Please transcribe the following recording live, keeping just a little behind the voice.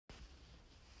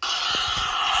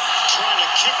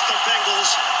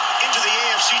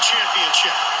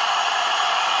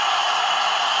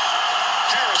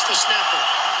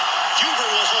Huber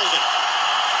will hold it.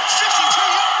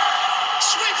 52-yard.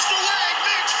 Sweeps the leg.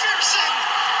 McPherson.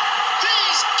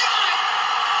 He's got it.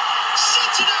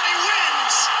 Cincinnati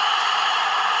wins.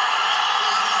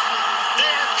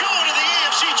 They're going to the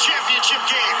AFC Championship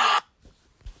game.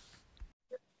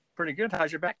 Pretty good.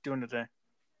 How's your back doing today?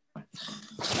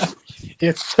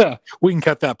 It's we can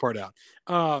cut that part out.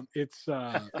 It's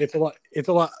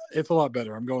a lot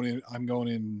better. I'm going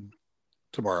in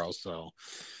tomorrow, so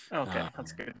Okay,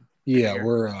 that's good. Yeah,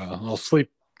 I'll sleep.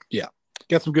 Yeah,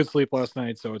 got some good sleep last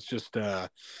night, so it's just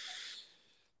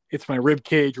it's my rib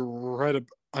cage right up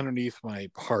underneath my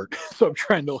heart. So I'm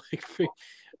trying to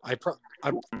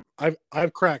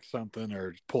I've cracked something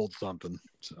or pulled something.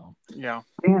 So yeah.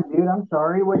 Damn, dude, I'm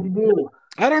sorry. What'd you do?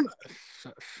 I don't.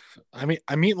 I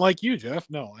mean, like you, Jeff.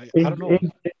 No, I don't know.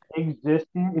 Existed.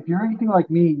 If you're anything like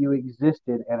me, you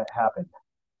existed and it happened.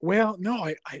 Well, no,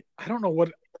 I don't know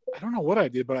what I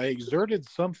did, but I exerted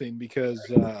something because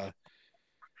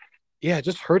it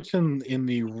just hurts in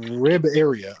the rib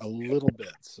area a little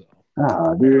bit. So.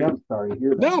 Oh, dude, I'm sorry to hear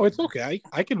that. No, it's okay.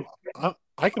 I can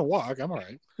walk. I'm all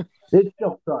right. It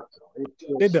still sucks,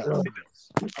 though. It does. All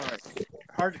right.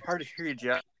 Hard to hear you,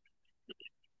 Jeff.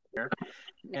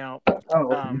 Now,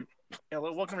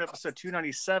 welcome to episode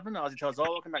 297. Ozzy tells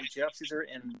all. Welcome back, Jeff, Caesar,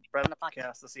 and Brad on the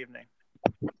podcast this evening.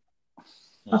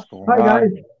 Hi, guys.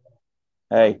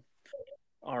 Hey.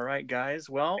 All right, guys.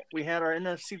 Well, we had our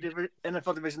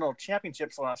NFL Divisional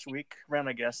Championships last week.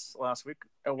 Last week.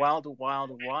 A wild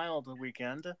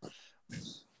weekend.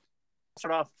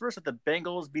 Start off first with the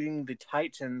Bengals beating the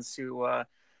Titans, who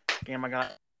game I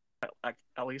got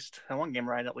at least one game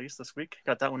right at least this week.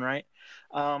 Got that one right.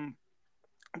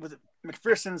 With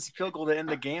McPherson's field goal to end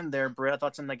the game there, Brad,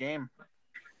 thoughts on the game?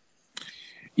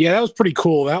 Yeah, that was pretty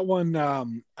cool. That one,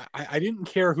 I didn't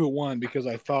care who won because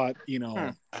I thought,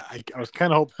 I was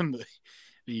kind of hoping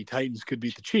the Titans could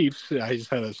beat the Chiefs. I just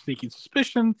had a sneaking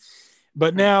suspicion.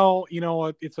 But now, you know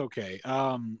what? It's okay.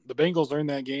 The Bengals earned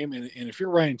that game, and if you're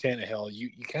Ryan Tannehill, you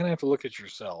kind of have to look at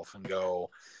yourself and go,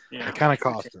 it kind of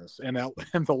cost us. And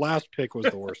the last pick was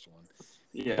the worst one.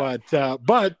 Yeah.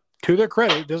 But to their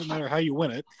credit, it doesn't matter how you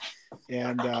win it.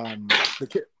 And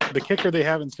the kicker they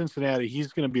have in Cincinnati,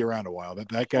 he's going to be around a while.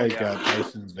 That guy's got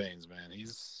ice in his veins, man.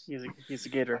 He's a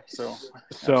Gator. So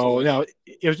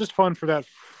it was just fun for that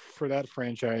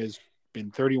franchise.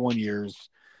 Been 31 years.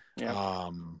 Yeah.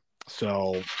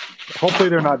 So hopefully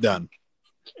they're not done.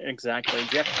 Exactly.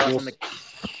 Jeff, I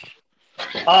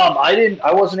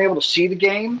wasn't able to see the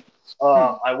game.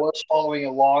 I was following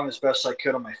along as best I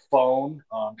could on my phone.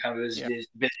 Kind of a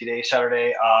busy day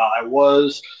Saturday. I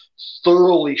was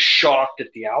thoroughly shocked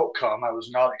at the outcome. I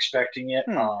was not expecting it.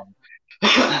 I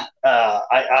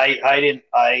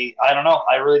don't know.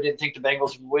 I really didn't think the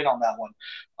Bengals would win on that one.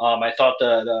 I thought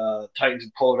the Titans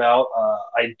would pull it out.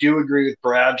 I do agree with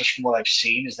Brad, just from what I've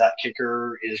seen, is that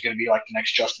kicker is going to be like the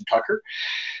next Justin Tucker.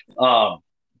 Or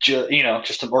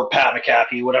Pat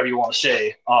McAfee, whatever you want to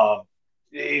say.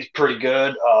 He's pretty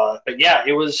good. But yeah,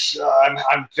 it was.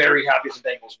 I'm very happy the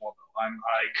Bengals won. I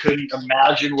couldn't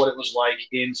imagine what it was like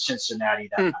in Cincinnati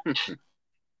that night.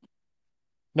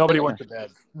 Nobody went to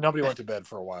bed. Nobody went to bed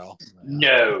for a while.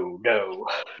 No.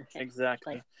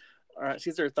 Exactly. All right,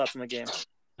 Caesar, thoughts on the game?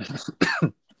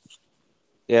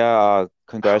 Yeah,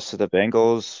 congrats to the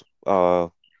Bengals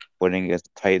winning against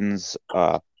the Titans.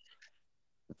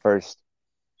 First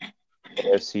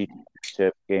AFC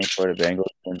Championship game for the Bengals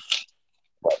since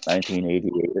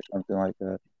 1988 or something like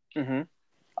that. Mm-hmm.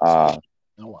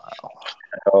 Wow.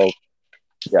 So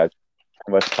yeah, pretty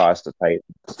much cost the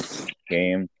Titans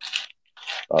game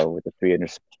with the 3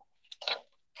 interceptions.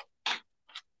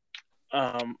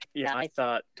 I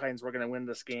thought Titans were going to win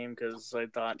this game because I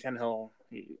thought Tannehill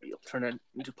he'll turn it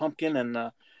into pumpkin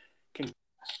and can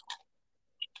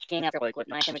game after like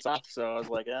 9 minutes off. So I was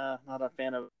like, not a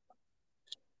fan of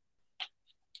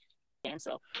game.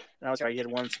 So and I was right. He had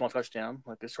one small touchdown,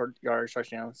 like a short yardage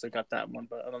touchdown, so I got that one.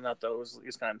 But other than that, though, it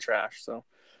was kind of trash. So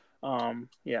so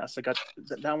I got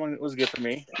that one. Was good for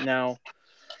me. Now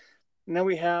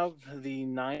we have the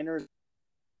Niners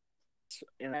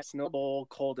in that Snow Bowl,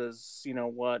 cold as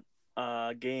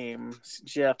game.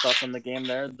 Jeff, thoughts on the game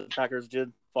there? The Packers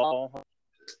did fall.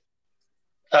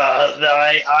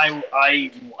 I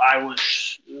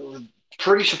was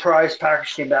pretty surprised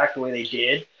Packers came back the way they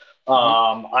did.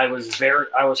 I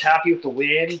was happy with the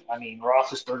win. I mean,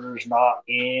 Roethlisberger's not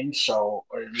in, so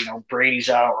Brady's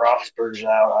out, Roethlisberger's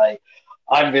out.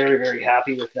 I'm very, very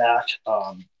happy with that.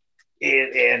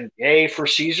 And for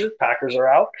Caesar, Packers are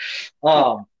out.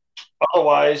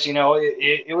 Otherwise, it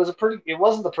was it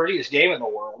wasn't the prettiest game in the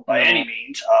world by any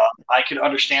means. I could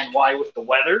understand why with the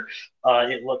weather,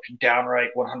 it looked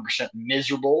downright 100%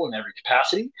 miserable in every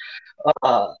capacity.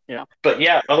 Yeah. But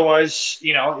yeah, otherwise,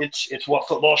 it's what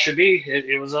football should be.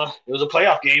 It was a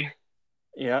playoff game.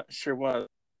 Yeah, sure was.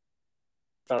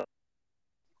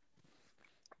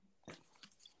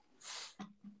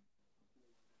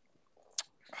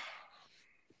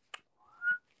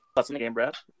 Thoughts on the game,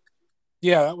 Brad?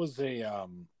 Yeah, that was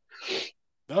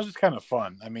just kind of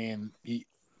fun. I mean,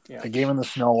 a game in the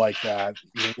snow like that,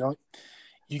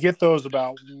 you get those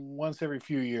about once every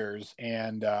few years.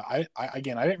 And I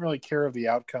didn't really care of the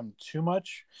outcome too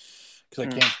much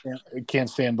because I can't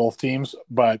stand both teams.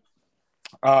 But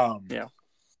I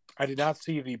did not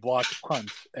see the blocked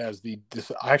punt as I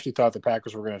actually thought the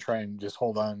Packers were going to try and just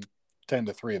hold on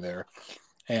 10-3 there,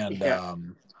 and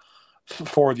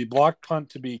for the blocked punt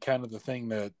to be kind of the thing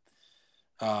that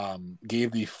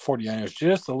gave the 49ers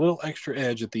just a little extra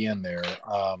edge at the end there.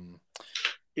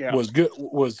 Was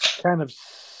kind of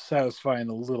satisfying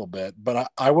a little bit. But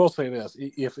I will say this: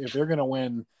 if they're going to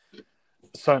win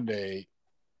Sunday,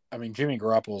 I mean, Jimmy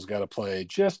Garoppolo's got to play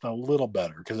just a little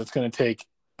better because it's going to take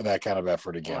that kind of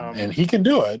effort again, and he can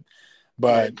do it.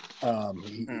 But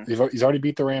he's already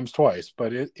beat the Rams twice.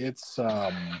 But it's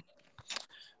the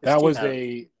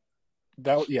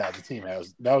team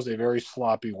has. That was a very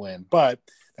sloppy win, but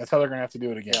that's how they're going to have to do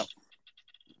it again.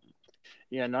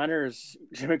 Yeah, Niners,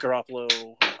 Jimmy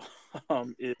Garoppolo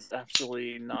is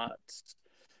absolutely not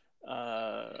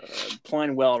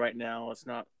playing well right now. It's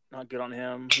not good on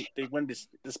him. They win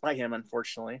despite him,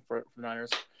 unfortunately, for Niners.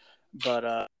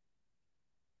 But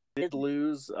they did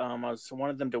lose. I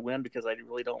wanted them to win because I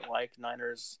really don't like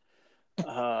Niners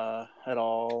at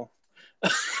all. A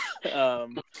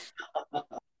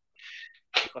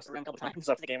couple times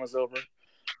after the game was over.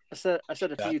 I said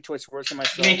a few choice words to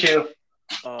myself. Me too.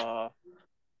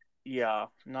 Yeah,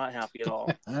 not happy at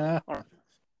all.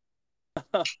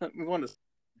 We want to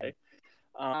say.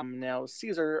 Now,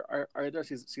 Caesar, are you there,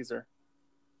 Caesar?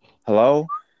 Hello?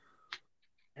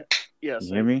 Yes. Can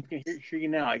you hear me? I can hear you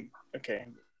now. Okay.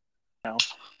 Now,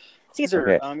 Caesar,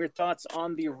 Okay. Your thoughts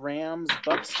on the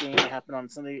Rams-Bucks game that happened on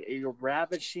Sunday? A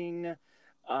ravishing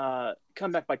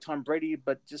comeback by Tom Brady,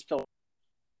 but just felt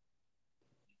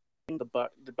the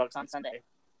Bucks on Sunday.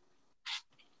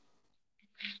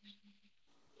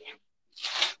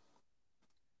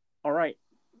 All right,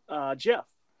 Jeff,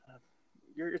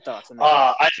 your thoughts on that?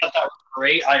 I thought that was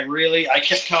great. I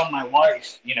kept telling my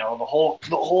wife,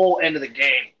 the whole end of the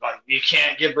game, like, you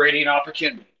can't give Brady an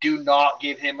opportunity. Do not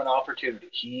give him an opportunity.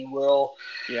 He will.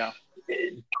 Yeah.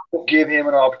 Don't give him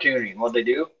an opportunity. And what they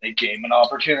do? They gave him an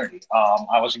opportunity.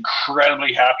 I was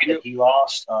incredibly happy that he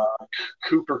lost.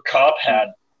 Cooper Kupp had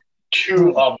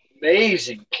two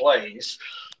amazing plays.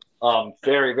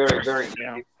 Very, very, very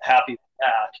happy with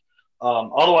that.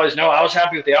 Otherwise, no, I was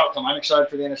happy with the outcome. I'm excited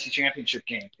for the NFC Championship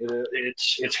game.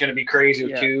 It's going to be crazy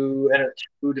with two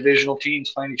divisional teams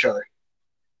playing each other.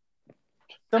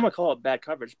 Some would call it bad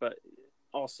coverage, but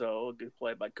also a good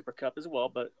play by Cooper Kupp as well,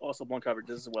 but also blown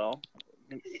coverage as well.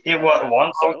 It was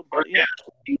one, yeah,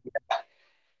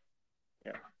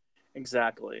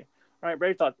 exactly. All right,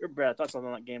 Brad, thoughts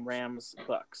on that game, Rams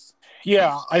Bucks?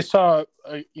 Yeah, I saw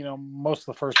most of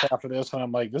the first half of this, and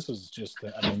I'm like, this is just.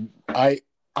 I mean,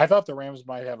 I thought the Rams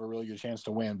might have a really good chance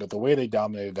to win, but the way they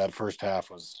dominated that first half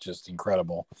was just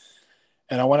incredible.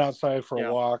 And I went outside for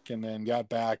a walk, and then got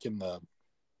back in the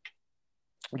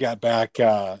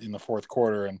fourth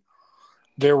quarter, and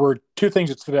there were two things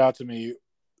that stood out to me.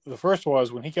 The first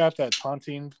was when he got that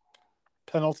taunting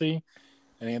penalty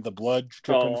and he had the blood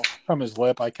dripping from his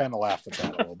lip. I kind of laughed at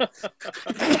that a little bit.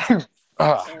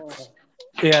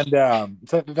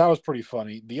 That was pretty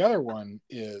funny. The other one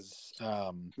is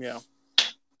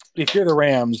if you're the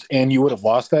Rams and you would have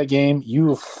lost that game, you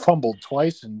have fumbled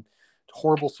twice in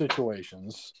horrible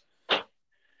situations.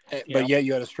 But yet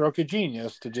you had a stroke of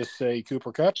genius to just say,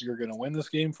 Cooper Kupp, you're going to win this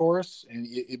game for us. And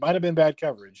it might have been bad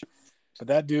coverage, but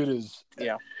that dude is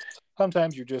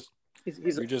sometimes you're just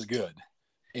good.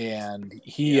 And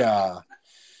he and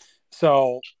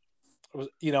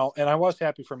I was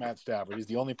happy for Matt Stafford. He's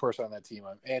the only person on that team,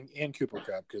 and Cooper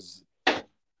Kupp, because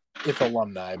it's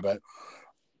alumni, but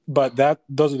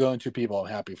those are the only two people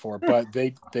I'm happy for. But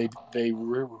they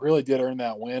really did earn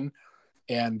that win,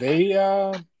 and they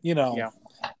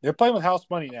they're playing with house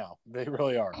money now. They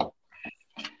really are.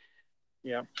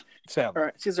 Yeah. Sadly. All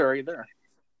right, Caesar, are you there?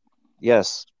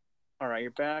 Yes. All right,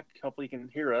 you're back. Hopefully, you can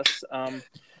hear us.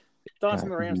 Thoughts on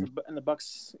the Rams and the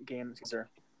Bucks game, Caesar?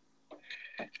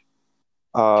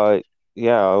 Yeah,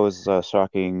 it was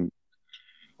shocking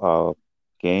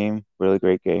game, really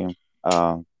great game.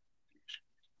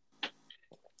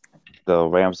 The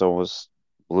Rams almost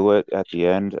blew it at the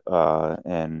end,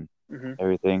 and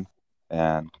everything,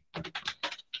 and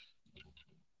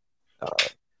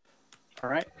all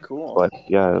right, cool. but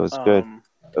yeah, it was good.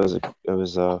 It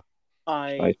was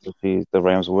nice to see the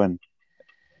Rams win.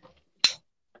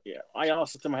 Yeah, I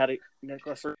also think I had a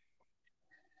Nicholas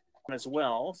as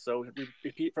well. So we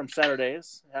repeat from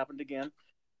Saturdays. It happened again.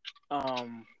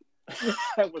 I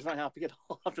was not happy at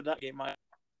all after that game. I was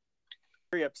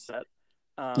very upset.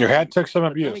 Your hat took some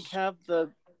abuse. Then we have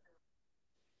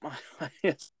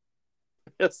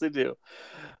yes, they do.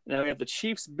 Now we have the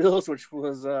Chiefs Bills, which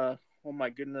was oh my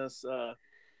goodness,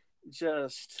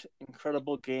 just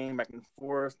incredible game back and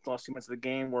forth. The last 2 minutes of the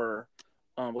game were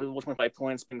 25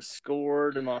 points being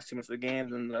scored in the last 2 minutes of the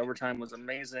game, and the overtime was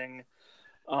amazing.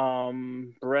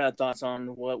 Brad, thoughts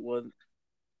on what would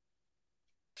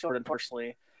short and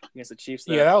partially against the Chiefs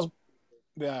there?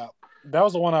 That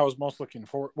was the one I was most looking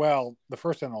for. Well, the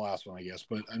first and the last one, I guess.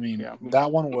 But I mean,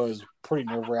 that one was pretty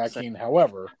nerve-wracking.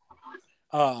 However,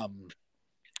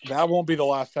 that won't be the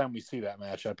last time we see that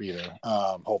matchup either.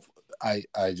 Hopefully, I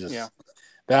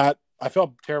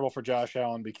felt terrible for Josh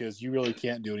Allen because you really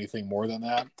can't do anything more than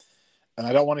that. And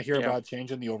I don't want to hear about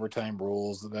changing the overtime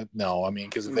rules.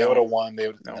 Because if they would have won, they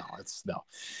would no.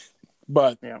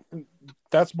 But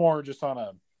that's more just on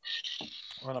a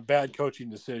bad coaching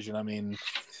decision. I mean,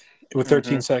 with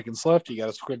 13 seconds left, you got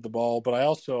to squib the ball. But I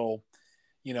also,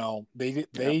 they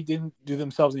didn't do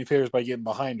themselves any favors by getting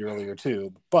behind earlier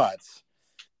too. But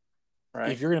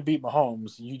if you're going to beat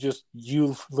Mahomes,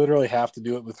 you literally have to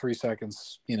do it with 3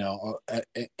 seconds, in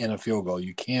a field goal.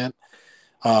 You can't.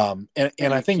 And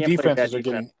I think defenses are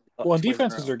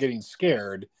getting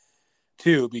scared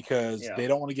too because they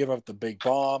don't want to give up the big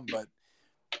bomb, but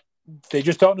they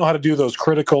just don't know how to do those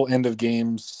critical end of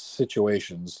game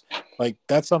situations. Like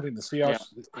that's something the Seahawks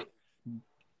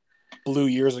blew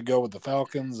years ago with the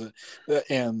Falcons,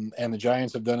 and the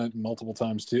Giants have done it multiple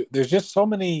times too. There's just so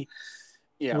many.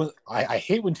 Yeah, I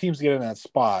hate when teams get in that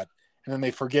spot and then they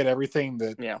forget everything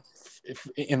that if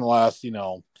in the last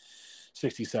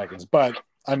 60 seconds. But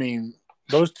I mean,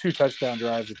 those 2 touchdown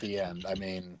drives at the end. I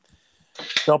mean,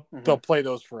 they'll play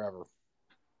those forever.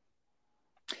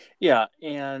 Yeah,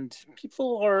 and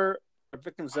people are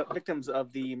victims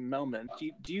of the moment.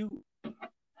 Do you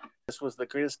this was the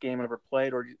greatest game I ever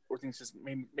played, or things just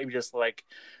maybe just like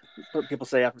what people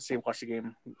say after they watch the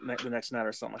game the next night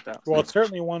or something like that? Well, it's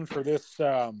certainly one for this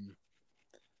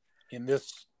in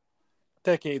this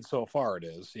decade so far. It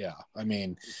is, yeah. I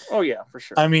mean, oh yeah, for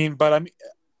sure. I mean, but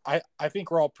I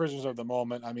think we're all prisoners of the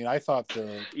moment. I mean, I thought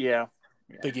the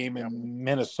game in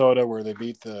Minnesota where they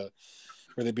beat the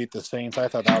Saints, I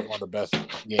thought that was one of the best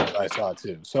games I saw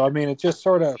too. So I mean, it just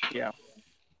sort of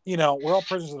we're all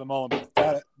prisoners of the moment,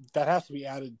 but that has to be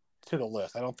added to the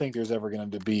list. I don't think there's ever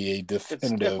going to be a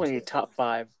definitive. It's definitely top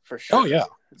 5 for sure. Oh yeah,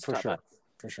 it's for sure,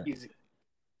 for sure. Easy.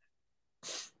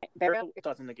 Barry, your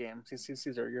thoughts on the game?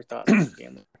 Caesar, your thoughts on the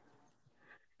game?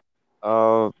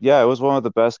 Yeah, it was one of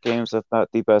the best games, if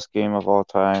not the best game of all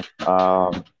time.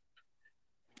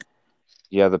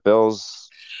 The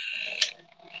Bills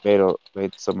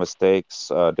made some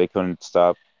mistakes. They couldn't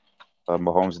stop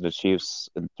Mahomes and the Chiefs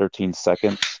in 13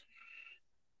 seconds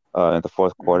in the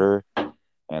fourth quarter.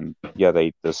 And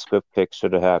the script pick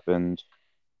should have happened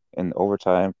in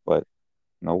overtime, but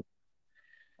nope.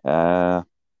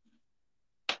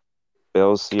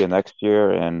 Bills, see you next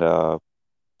year, and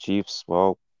Chiefs,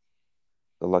 well,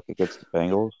 good luck against the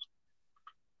Bengals.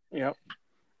 Yep.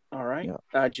 All right.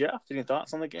 Jeff, any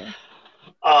thoughts on the game?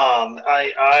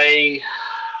 I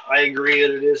agree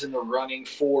that it is in the running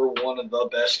for one of the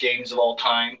best games of all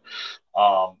time.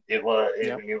 It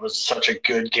was such a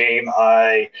good game.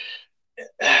 I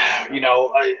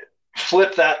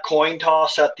flipped that coin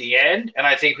toss at the end, and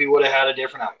I think we would have had a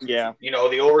different outcome. Yeah.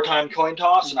 The overtime coin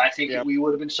toss, and I think we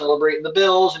would have been celebrating the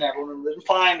Bills, and everyone would have been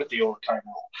fine with the overtime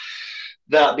rule.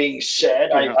 That being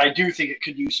said, I do think it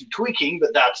could use some tweaking,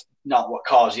 but that's not what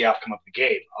caused the outcome of the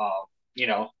game.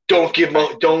 Don't give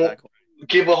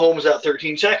Mahomes that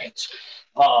 13 seconds.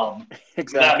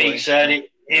 Exactly. That being said,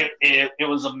 it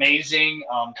was amazing.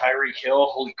 Tyreek Hill,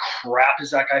 holy crap,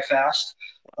 is that guy fast?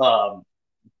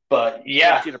 But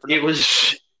yeah, it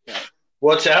was. Yeah.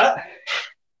 What's that?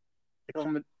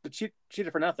 The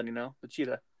cheetah for nothing, the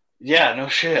cheetah. Yeah, no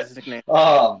shit. That's his nickname.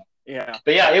 Yeah,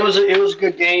 but yeah, it was a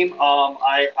good game. I'm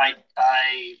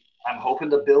hoping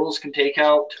the Bills can take them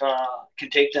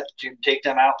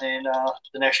out in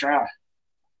the next round.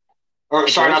 Or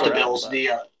sorry, not the Bills.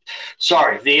 The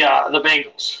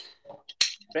Bengals.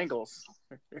 Bengals.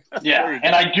 Yeah,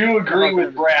 and I do agree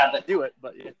with Brad that do it,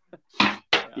 but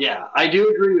yeah, I do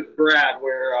agree with Brad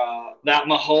where that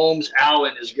Mahomes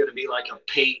Allen is going to be like a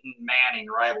Peyton Manning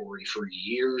rivalry for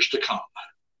years to come.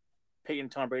 Peyton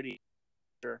Tom Brady.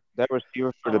 Sure. That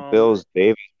receiver for the Bills,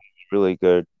 Davis, really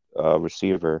good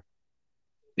receiver.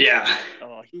 Yeah.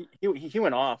 Oh, he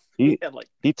went off. He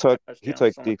took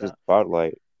the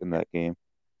spotlight in that game.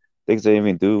 Things they didn't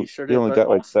even do. He only got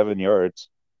like 7 yards.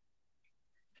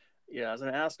 Yeah, I was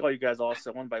going to ask all you guys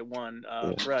also one by one.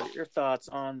 Brad, your thoughts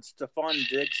on Stephon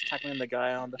Diggs tackling the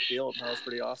guy on the field? That was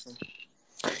pretty awesome.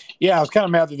 Yeah, I was kind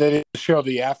of mad that they didn't show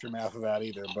the aftermath of that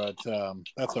either, but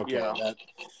that's okay. Yeah.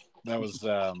 That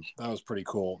was pretty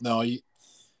cool. No, you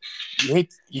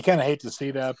kind of hate to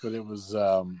see that, but it was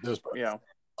yeah.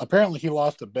 Apparently, he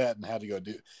lost a bet and had to go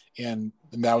do, and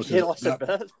that was he lost a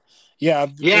bet. Yeah,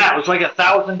 it was like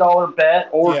 $1,000 bet,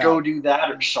 or go do that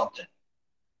or something.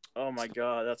 Oh my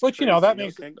God, that's. But crazy. That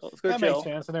makes makes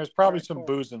sense, and there's probably some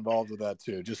booze involved with that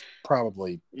too. Just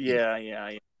probably. Yeah.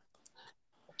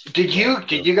 Did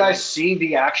you guys see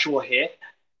the actual hit?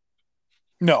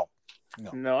 No.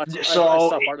 I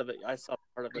saw part of it. I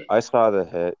saw the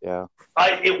hit. Yeah.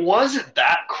 It wasn't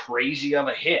that crazy of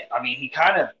a hit. I mean, he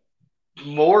kind of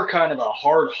a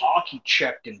hard hockey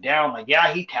checked him down. Like,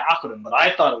 yeah, he tackled him, but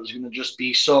I thought it was going to just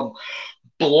be some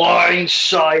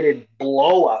blindsided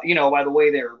blowout. By the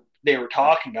way they were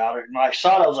talking about it, and I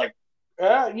saw it, I was like,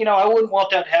 I wouldn't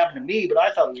want that to happen to me, but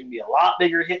I thought it was going to be a lot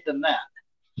bigger hit than that.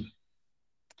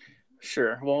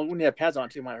 Sure. Well, when you have pads on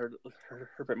too, you might hurt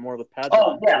a bit more with pads on.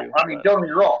 Oh yeah, too, I mean, don't get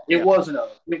me wrong. It wasn't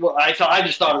I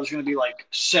just thought it was going to be like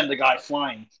send the guy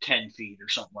flying 10 feet or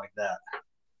something like that.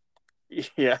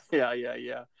 Yeah.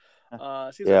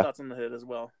 Caesar thoughts on the hit as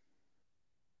well.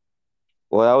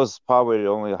 Well, that was probably the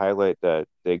only highlight that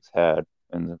Diggs had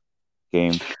in the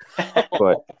game,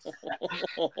 but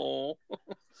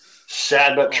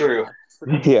sad but true.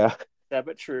 Yeah. Sad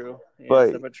but true.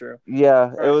 Sad but true.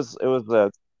 Yeah, right. It was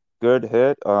a good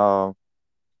hit,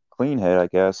 clean hit, I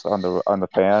guess, on the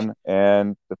fan,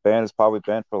 and the fan is probably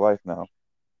banned for life now.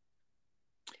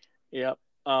 Yep.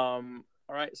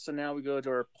 All right, so now we go to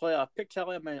our playoff pick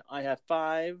tally. I have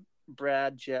 5,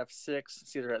 Brad, Jeff 6,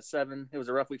 Caesar at 7. It was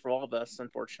a rough week for all of us,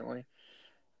 unfortunately.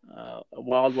 A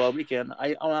wild weekend.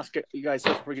 I'll ask you guys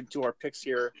before we get to our picks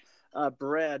here.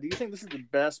 Brad, do you think this is the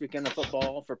best weekend of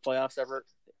football for playoffs ever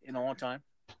in a long time?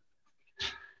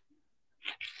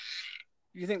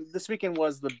 Do you think this weekend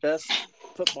was the best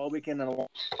football weekend in a long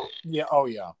time? Yeah. Oh,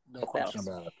 yeah. No question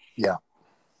about it. Yeah,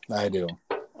 I do.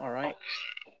 All right.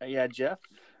 Yeah, Jeff,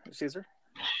 Caesar?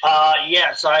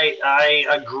 Yes, I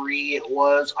agree. It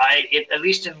was. At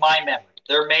least in my memory,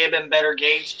 there may have been better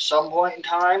games at some point in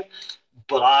time,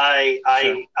 but I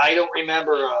don't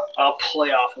remember a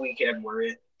playoff weekend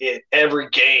where every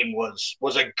game was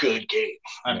a good game.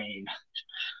 I mean,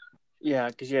 yeah,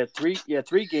 because you had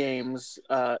three games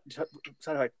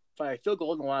decided by field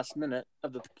goal in the last minute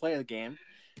of the play of the game.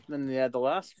 And then they had the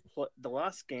last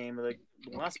game, the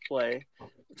last play,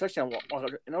 touchdown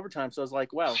in overtime. So I was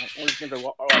like, wow, all these games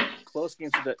are close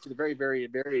games to the very, very,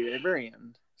 very, very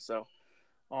end. So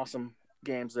awesome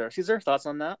games there. Caesar, thoughts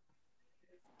on that?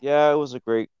 Yeah, it was a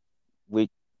great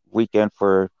weekend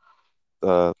for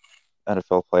the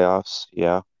NFL playoffs.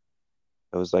 Yeah,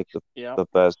 it was like the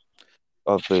best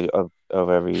of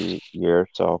every year.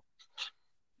 So,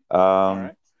 all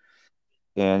right.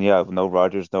 And yeah, no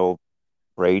Rodgers, no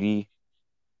Brady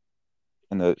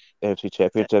in the AFC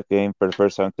Championship game for the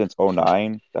first time since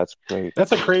 2009. That's great.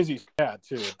 That's a crazy stat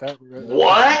too.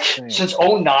 What? Since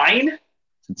 2009?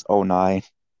 Since 2009.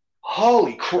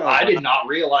 Holy crap! I did not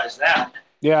realize that.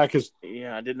 Yeah, because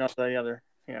I didn't know the other.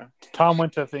 Yeah, Tom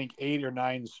went to I think 8 or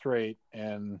 9 straight,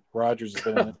 and Rodgers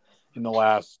has been in the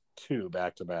last 2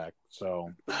 back to back.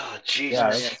 So,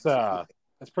 Jesus. Yeah,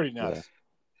 that's pretty nuts. Yeah.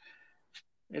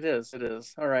 It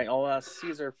is. All right, I'll ask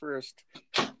Caesar first.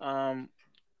 The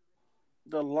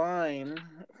line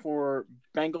for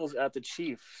Bengals at the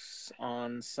Chiefs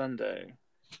on Sunday.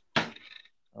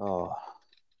 Oh,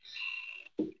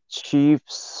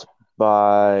 Chiefs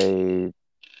by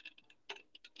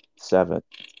 7.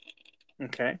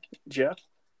 Okay, Jeff.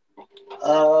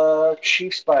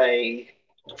 Chiefs by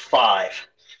 5.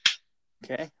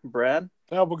 Okay, Brad.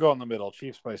 We'll go in the middle.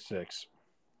 Chiefs by 6.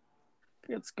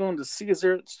 It's going to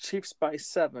Caesar. It's Chiefs by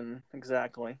 7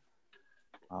 exactly.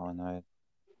 Oh, nice.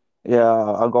 Yeah,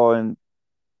 I'm going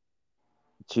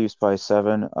Chiefs by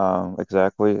 7.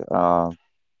 Exactly.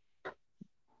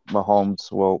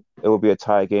 Mahomes it will be a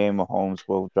tie game. Mahomes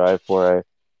will drive for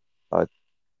a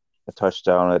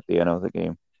touchdown at the end of the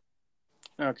game.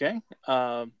 Okay.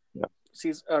 Yeah.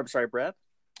 Caesar, sorry, Brad.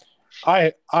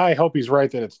 I hope he's right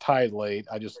that it's tied late.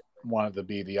 I just want it to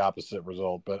be the opposite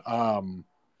result, but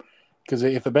because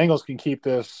if the Bengals can keep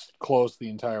this close the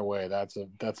entire way, that's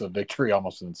a victory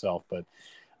almost in itself. But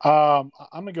I'm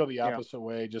gonna go the opposite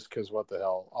way just because what the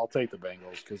hell? I'll take the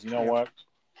Bengals because you know what,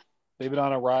 they've been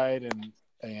on a ride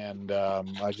and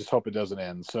I just hope it doesn't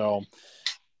end. So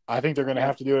I think they're gonna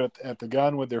have to do it at the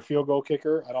gun with their field goal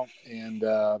kicker.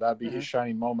 That'd be his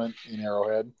shining moment in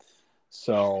Arrowhead.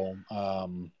 So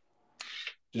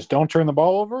just don't turn the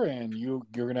ball over, and you're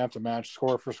gonna have to match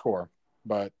score for score.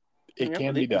 But it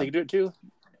can be done. They can do it too.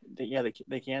 They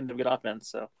can. They've got offense.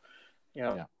 So,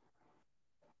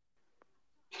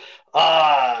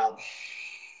 I'm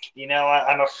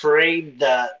afraid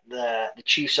that the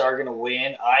Chiefs are going to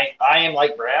win. I am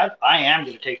like Brad. I am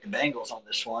going to take the Bengals on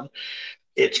this one.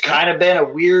 It's kind of been a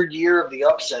weird year of the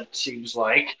upset, it seems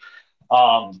like.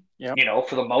 For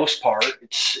the most part,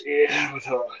 it's with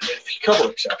a couple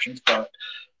of exceptions, but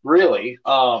really,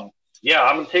 I'm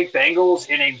going to take Bengals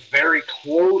in a very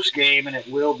close game, and it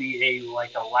will be a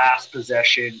last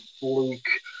possession fluke,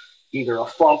 either a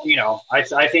fumble. I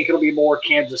think it'll be more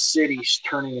Kansas City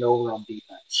turning it over on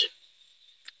defense.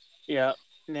 Yeah.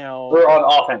 Now or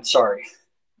on offense. Sorry.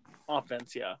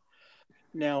 Offense. Yeah.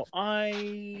 Now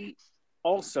I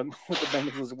also with the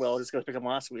Bengals as well. Just got to pick them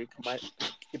last week. Might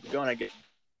keep it going, I guess.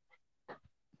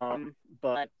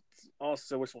 But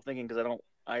also wishful thinking because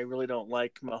I really don't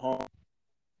like Mahomes.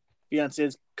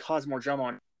 Beyonce's caused more drama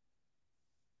on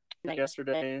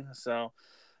yesterday, so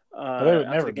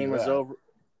after the game was over,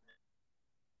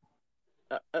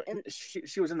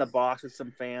 she was in the box with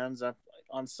some fans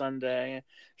on Sunday.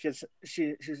 She was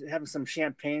having some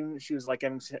champagne. She was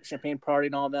having a champagne party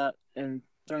and all that, and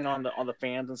throwing on all the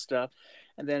fans and stuff.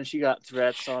 And then she got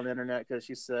threats on the internet because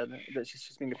she said that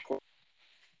she's being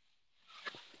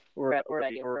or what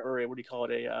do you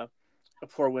call it, a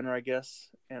poor winner, I guess.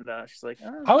 And she's like,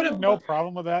 I would have no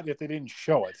problem with that if they didn't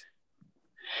show it.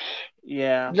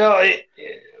 Yeah. No, I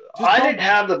didn't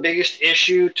have the biggest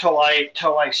issue till I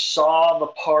saw the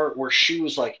part where she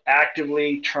was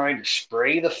actively trying to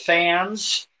spray the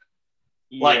fans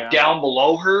down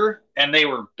below her, and they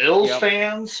were Bills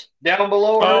fans down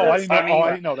below her. Oh, I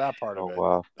didn't know that part of it.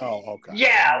 Wow. Oh, okay.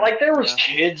 Yeah, there was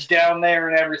kids down there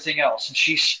and everything else, and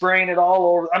she's spraying it all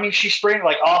over. I mean, she's spraying it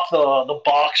off the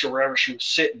box or wherever she was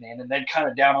sitting in, and then kind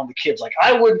of down on the kids.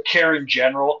 I wouldn't care in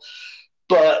general.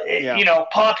 But,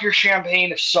 pop your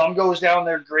champagne. If some goes down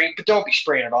there, great. But don't be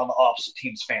spraying it on the opposite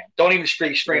team's fan. Don't even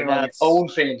spraying it on your own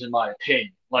fans, in my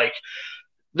opinion.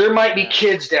 There might be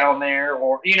kids down there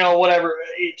or, whatever.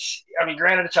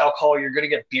 Granted, it's alcohol. You're going to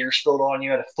get beer spilled on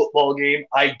you at a football game.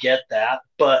 I get that.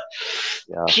 But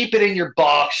keep it in your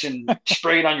box and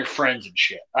spray it on your friends and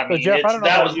shit. Jeff, I don't know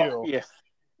about you.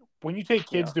 When you take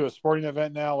kids to a sporting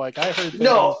event now, I heard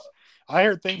things. I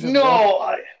heard things.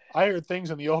 I heard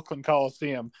things in the Oakland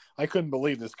Coliseum. I couldn't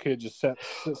believe this kid just sat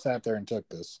there and took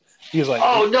this. He was like,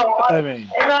 "Oh no!" And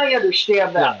I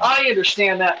understand that. Yeah. I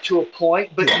understand that to a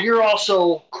point, but you're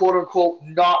also "quote unquote"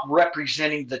 not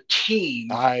representing the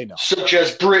team. I know, such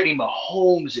as Brittany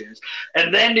Mahomes is,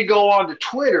 and then to go on to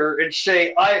Twitter and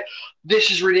say,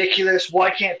 "This is ridiculous.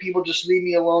 Why can't people just leave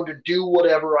me alone to do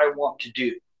whatever I want to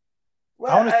do?"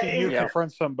 Well, I want to see you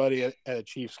confront somebody at a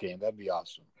Chiefs game. That'd be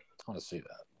awesome. I want to see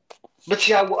that. But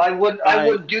see, I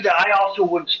wouldn't do that. I also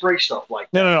wouldn't spray stuff like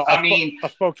that. No. A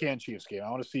Spokane Chiefs game. I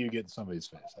want to see you get in somebody's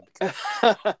face. I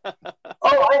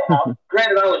have.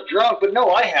 Granted, I was drunk, but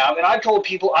no, I have. And I've told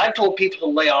people to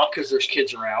lay off because there's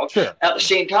kids around. Sure. At the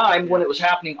same time, when it was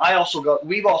happening,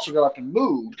 we've also got up and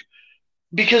moved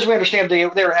because we understand they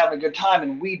were having a good time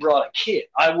and we brought a kid.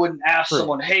 I wouldn't ask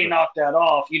someone, hey, knock that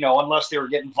off, unless they were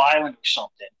getting violent or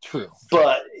something. True.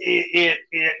 But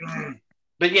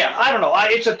But yeah, I don't know.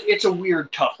 It's a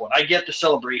weird, tough one. I get the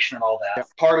celebration and all that. Yeah.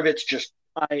 Part of it's just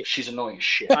she's annoying as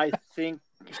shit. I think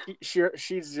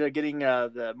she's getting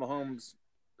the Mahomes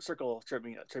circle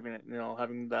tribute.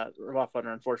 Having that off on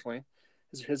her, unfortunately,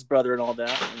 his brother and all that.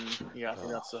 And I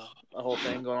think that's a whole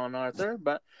thing going on out there.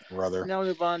 But now we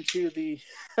move on to the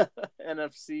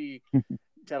NFC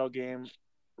title game.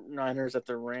 Niners at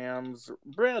the Rams.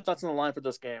 Brad, thoughts on the line for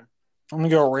this game? I'm gonna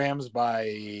go Rams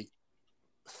by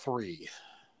 3.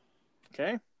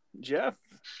 Okay, Jeff.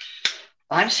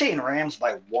 I'm saying Rams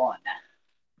by 1.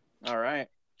 All right,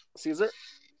 Caesar.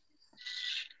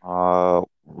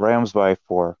 Rams by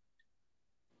 4.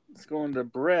 Let's go into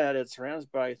Brett. It's Rams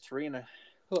by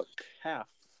 3.5.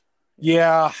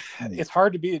 Yeah, it's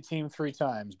hard to beat a team 3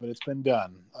 times, but it's been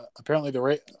done. Apparently, the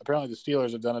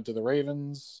Steelers have done it to the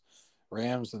Ravens,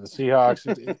 Rams, and the Seahawks.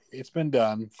 It's been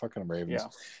done. Fucking Ravens.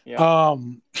 Yeah.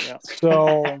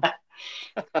 So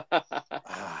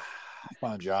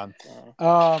Come on, John.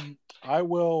 Uh, I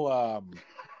will,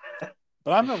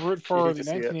 but I'm gonna root You for hate the to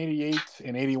see it. 1988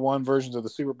 and 81 versions of the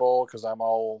Super Bowl because I'm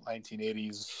all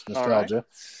 1980s All right. nostalgia.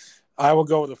 I will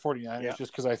go with the 49ers Yeah.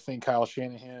 just because I think Kyle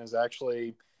Shanahan is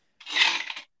actually,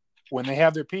 when they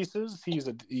have their pieces, he's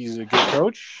a good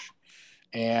coach,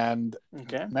 and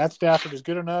Okay. Matt Stafford is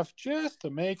good enough just to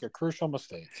make a crucial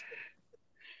mistake.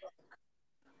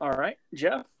 All right,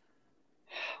 Jeff.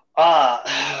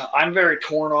 I'm very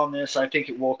torn on this. I think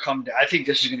it will come down. I think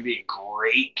this is going to be a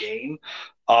great game.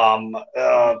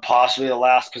 Possibly the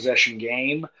last possession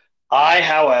game. I,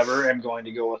 however, am going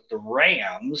to go with the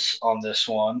Rams on this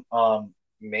one,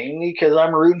 mainly because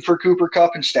I'm rooting for Cooper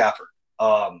Kupp and Stafford.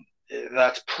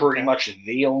 That's pretty Okay. much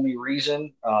the only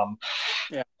reason.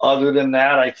 Yeah. Other than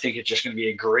that, I think it's just going to be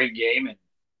a great game, and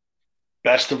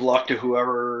best of luck to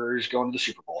whoever is going to the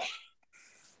Super Bowl.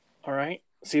 All right,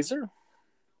 Caesar.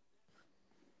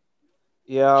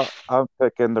 Yeah, I'm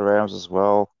picking the Rams as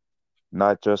well,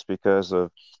 not just because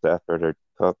of Stafford or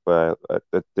Cook, but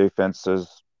the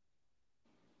defenses.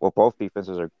 Well, both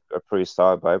defenses are pretty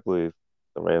solid, but I believe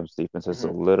the Rams defense is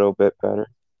a little bit better.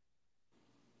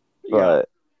 Yeah. But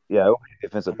yeah,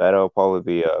 defensive battle will probably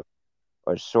be a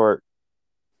short,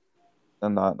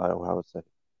 and not how would say,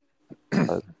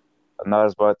 not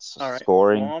as much All right.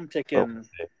 scoring. Well, I'm taking.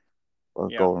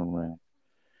 Yeah. Golden Ram.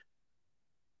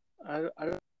 I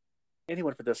don't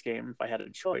anyone for this game if I had a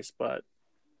choice, but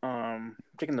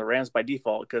taking the Rams by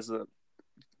default because of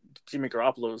Jimmy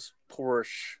Garoppolo's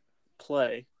poorish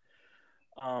play.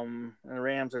 And the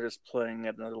Rams are just playing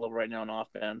at another level right now on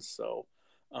offense, so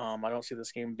I don't see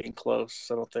this game being close.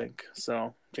 I don't think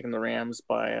so. Taking the Rams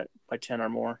by 10 or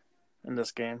more in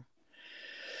this game.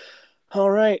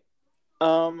 All right.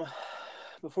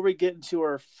 Before we get into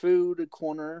our food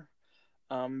corner,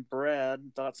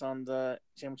 Brad, thoughts on the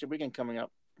championship weekend coming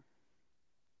up?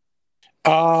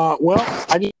 Well,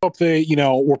 I just hope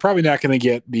we're probably not going to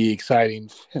get the exciting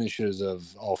finishes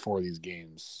of all four of these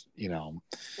games,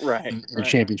 Right. in the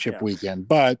championship Yeah. weekend.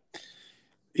 But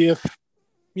if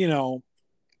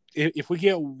we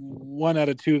get 1 out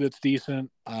of 2 that's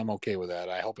decent, I'm okay with that.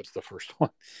 I hope it's the first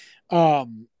one.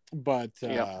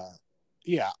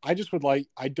 Yeah, I just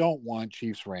I don't want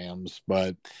Chiefs Rams,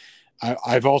 but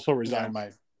I've also resigned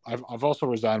I've also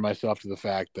resigned myself to the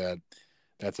fact that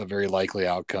that's a very likely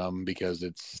outcome because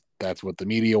that's what the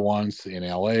media wants in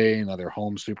LA, another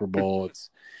home Super Bowl.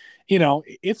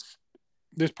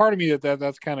 There's part of me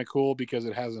that's kind of cool because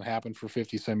it hasn't happened for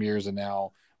 50 some years and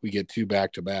now we get 2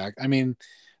 back to back. I mean,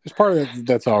 there's part of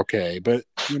that's okay, but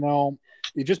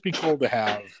it'd just be cool to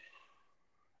have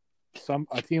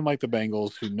a team like the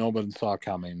Bengals who nobody saw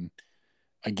coming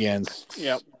against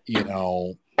a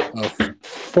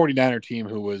 49er team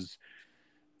who was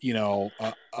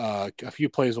a few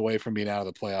plays away from being out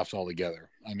of the playoffs altogether.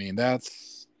 I mean,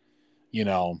 that's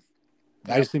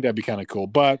I just think that'd be kind of cool.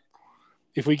 But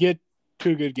if we get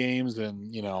 2 good games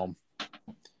and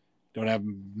don't have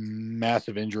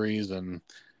massive injuries and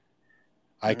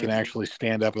I can actually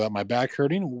stand up without my back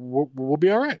hurting, we'll be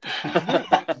all right.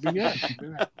 We'll be good.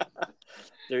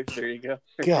 There you go.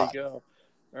 There you go.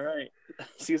 All right,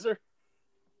 Caesar.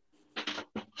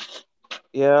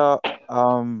 Yeah,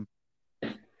 I'm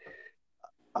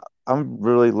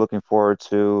really looking forward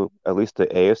to at least the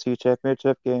AFC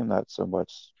Championship game, not so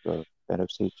much the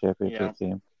NFC Championship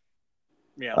game.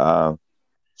 Yeah.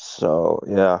 So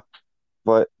yeah,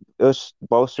 but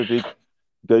both should be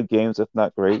good games, if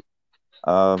not great.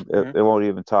 It won't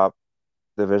even top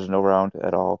divisional round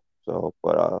at all. So,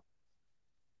 but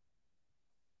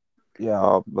yeah,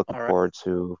 I'm looking forward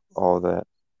to all that.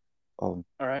 All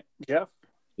right, Jeff.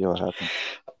 See what happens.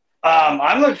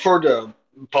 I'm looking forward to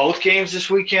both games this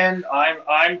weekend.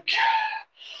 I'm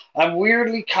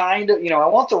weirdly kind of, I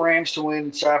want the Rams to win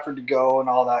and Stafford to go and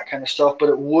all that kind of stuff, but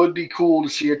it would be cool to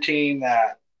see a team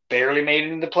that barely made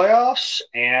it in the playoffs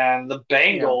and the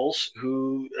Bengals,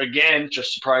 who, again,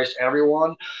 just surprised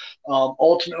everyone.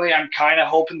 Ultimately, I'm kind of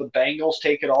hoping the Bengals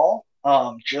take it all.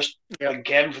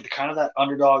 Again, for the kind of that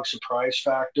underdog surprise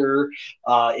factor.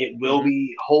 It will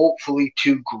be hopefully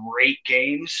 2 great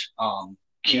games.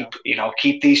 Keep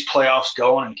these playoffs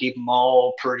going and keep them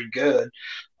all pretty good.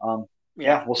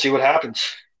 We'll see what happens.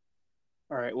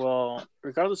 All right. Well,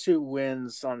 regardless who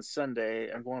wins on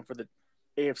Sunday, I'm going for the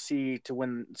AFC to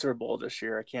win Super Bowl this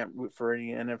year. I can't root for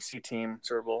any NFC team,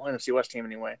 Super Bowl, NFC West team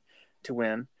anyway, to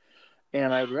win.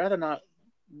 And I'd rather not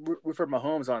root for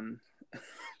Mahomes on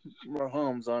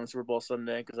Super Bowl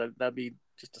Sunday because that'd be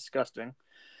just disgusting.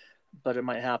 But it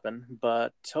might happen.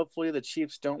 But hopefully the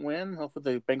Chiefs don't win.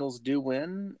 Hopefully the Bengals do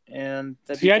win. And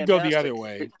I'd go the other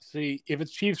way. See, if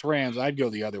it's Chiefs Rams, I'd go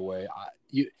the other way.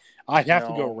 I'd have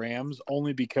to No. go Rams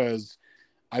only because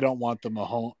I don't want the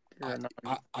Mahomes. You're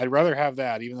not- I'd rather have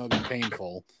that, even though it'd be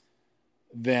painful,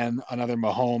 than another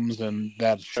Mahomes and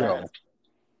that show.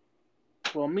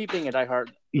 Well, me being a diehard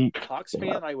Mm. Hawks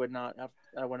fan, I would not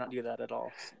do that at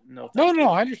all. No, No, thank you.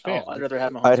 I understand. I'd rather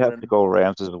have Mahomes I'd have win. to go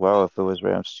Rams as well if it was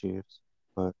Rams Chiefs.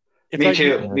 It's Me like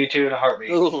too. Me too in a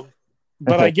heartbeat. Ooh.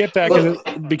 But I get that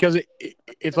Look. because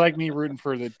it's like me rooting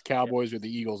for the Cowboys or the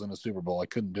Eagles in the Super Bowl. I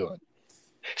couldn't do it.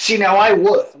 See, now I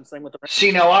would. I'm saying with the Rams.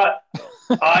 See, now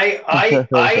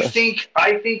I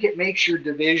think it makes your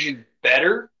division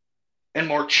better and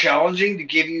more challenging to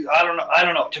give you. I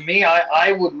don't know. To me,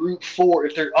 I would root for,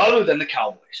 if they're other than the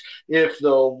Cowboys, if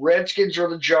the Redskins or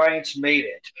the Giants made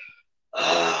it.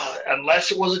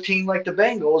 Unless it was a team like the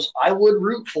Bengals, I would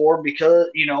root for, because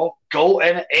go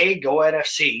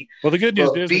NFC. Well, the good news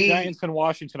Well, is B- the Giants and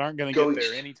Washington aren't going to Go get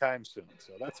there East. anytime soon,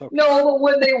 so that's okay. No, but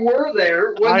when they were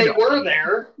there, I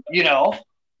know.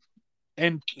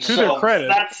 And to so their credit,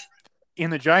 that's in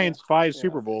the Giants' 5 Yeah.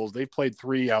 Super Bowls, they've played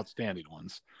 3 outstanding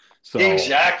ones. So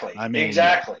exactly. I mean,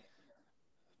 exactly.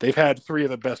 they've had 3 of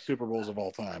the best Super Bowls of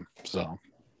all time. So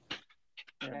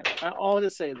Yeah. I'll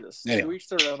just say this: Anyway. to each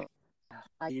their own.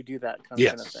 You do that kind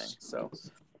Yes. of thing, so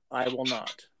I will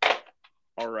not.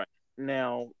 All right,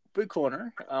 now Big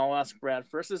Corner. I'll ask Brad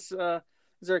first. Is there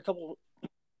a couple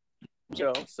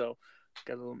Joe? So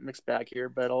got a little mixed bag here,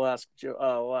 but I'll ask Joe.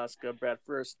 I'll ask Brad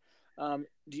first. Do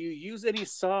you use any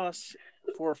sauce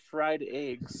for fried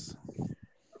eggs?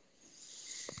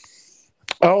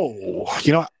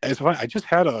 it's funny. I just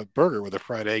had a burger with a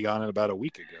fried egg on it about a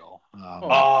week ago.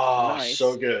 Oh, nice.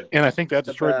 so good. And I think that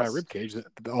The destroyed my best. rib cage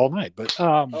all night. But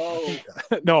Oh.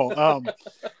 no,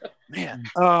 man,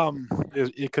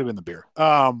 it could have been the beer.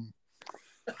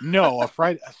 No, a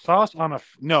sauce on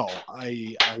no,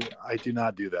 I do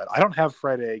not do that. I don't have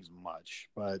fried eggs much,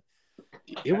 but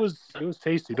it was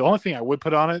tasty. The only thing I would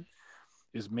put on it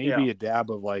is maybe a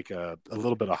dab of like a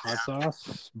little bit of hot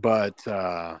sauce, but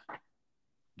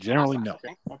generally no.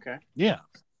 Okay. Yeah.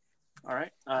 All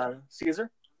right. Caesar.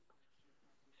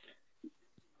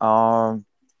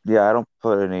 Yeah, I don't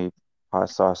put any hot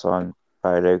sauce on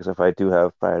fried eggs if I do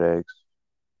have fried eggs.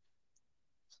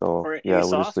 So Or any yeah, we'll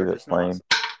sauce just leave or it just no plain. sauce?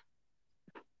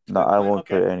 No, I won't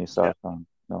Okay. put any sauce on.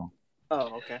 No.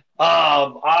 Oh, okay.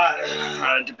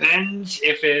 Depends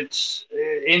if it's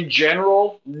in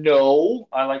general. No,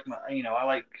 I like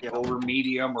over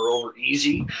medium or over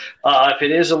easy. If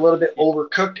it is a little bit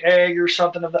overcooked egg or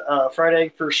something of the fried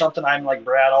egg for something, I'm like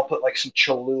Brad. I'll put like some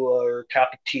Cholula or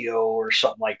Tapatio or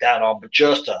something like that on, but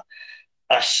just a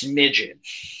smidgen.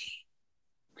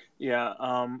 Yeah,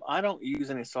 I don't use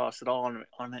any sauce at all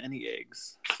on any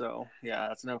eggs, so yeah,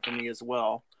 that's no for me as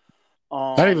well.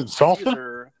 Not even salsa?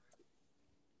 Caesar,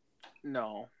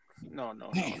 no. Oh,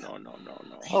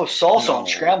 Oh, salsa No. on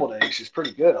scrambled eggs is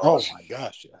pretty good. Oh Honestly. my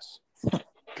gosh, yes. you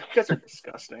guys are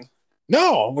disgusting.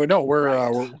 We're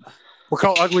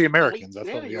called ugly Americans. That's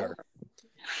what we are.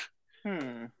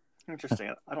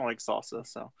 Interesting. I don't like salsa,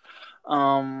 so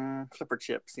except for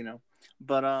chips,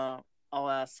 But I'll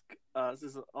ask. This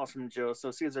is awesome, Joe. So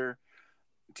Caesar,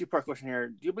 2-part question here.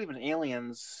 Do you believe in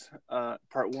aliens?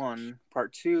 Part 1,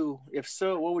 part 2. If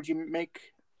so, what would you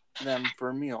make them for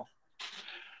a meal?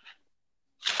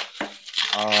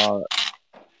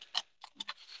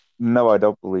 No, I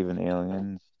don't believe in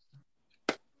aliens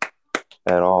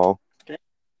at all.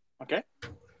 Okay.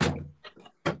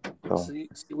 So See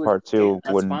part 2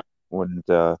 that's wouldn't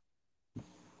fine.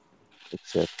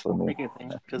 exist for me. Make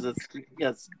anything because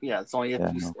it's only if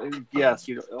Yeah,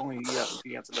 you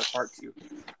answer the part 2.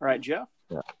 All right, Jeff.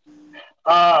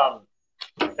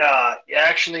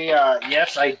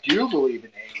 Yes, I do believe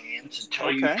in aliens until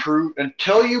Okay.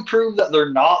 you prove that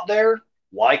they're not there.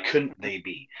 Why couldn't they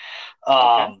be?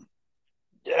 Okay.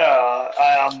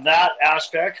 On that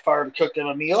aspect, if I were to cook them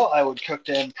a meal, I would cook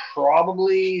them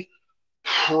probably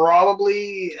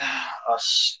a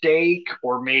steak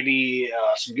or maybe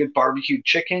some good barbecued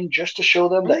chicken, just to show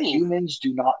them that Ooh. humans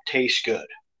do not taste good.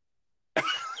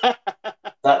 That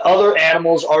other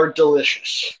animals are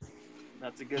delicious.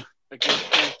 That's a good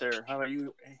point there. How about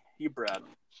you, Brad?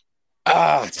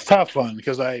 It's a tough one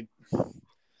because I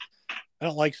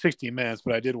don't like 60 Minutes,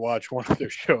 but I did watch one of their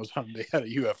shows they had a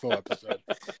UFO episode.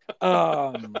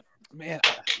 Man,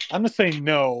 I'm gonna say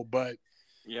no, but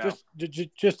Yeah.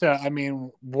 I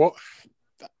mean, what?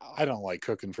 I don't like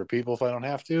cooking for people if I don't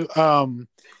have to.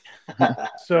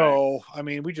 So I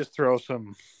mean, we just throw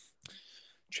some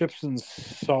chips and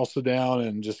salsa down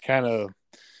and just kind of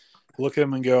look at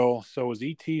them and go, so was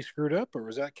ET screwed up, or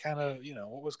was that kind of,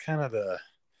 what was kind of the?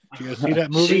 Did you guys see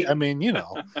that movie? I mean,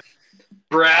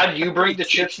 Brad, you bring the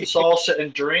chips and salsa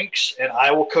and drinks, and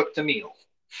I will cook the meal.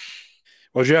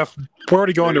 Well, Jeff, we're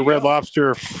already going There to you Red go.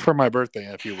 Lobster for my birthday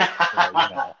in a few weeks. So, you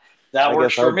know. That I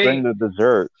works guess for I'll me. bring the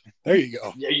dessert. There you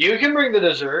go. Yeah, you can bring the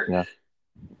dessert. Yeah.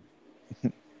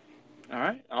 All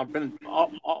right, I'll bring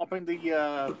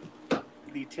the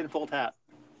tinfold hat,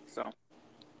 so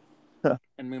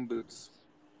and moon boots.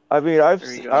 I mean,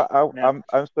 There you go.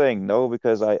 I'm saying no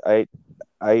because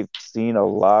I've seen a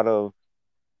lot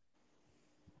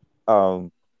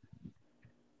of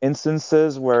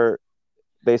instances where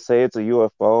they say it's a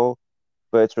UFO,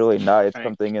 but it's really not. It's Right.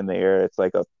 something in the air. It's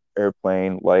like a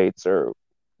airplane, lights, or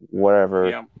whatever.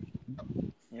 Yeah.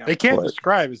 Yeah. They can't But-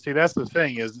 describe it. See, that's the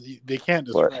thing is they can't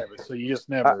But- describe it, so you just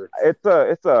never. It's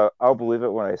a I'll believe it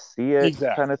when I see it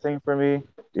Exactly. kind of thing for me.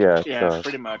 Yeah. Yeah, so,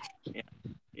 pretty much.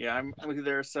 Yeah, I'm with you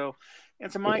there. So,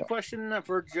 answer my Yeah. question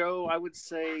for Joe. I would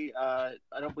say I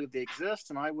don't believe they exist,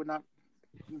 and I would not.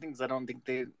 Things I don't think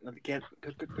they can't.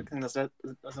 That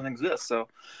doesn't exist. So,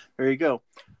 there you go.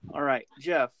 All right,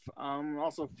 Jeff.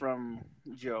 Also from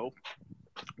Joe.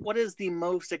 What is the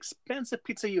most expensive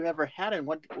pizza you ever had, and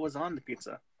what was on the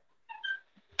pizza?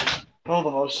 Oh,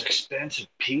 the most expensive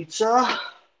pizza?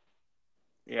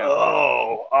 Yeah.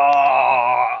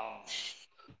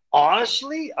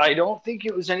 Honestly, I don't think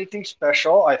it was anything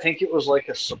special. I think it was like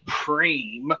a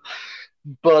Supreme,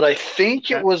 but I think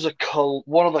it was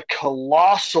one of the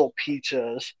colossal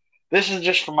pizzas. This is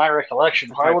just from my recollection.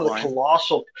 Probably one of the Pipeline.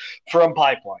 colossal from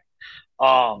Pipeline.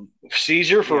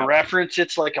 Caesar, for Yeah. reference,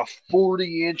 it's like a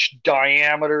 40-inch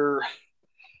diameter.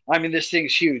 I mean, this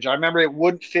thing's huge. I remember it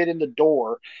wouldn't fit in the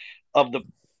door of the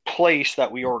place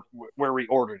that where we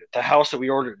ordered it, the house that we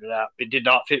ordered it at. It did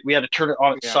not fit. We had to turn it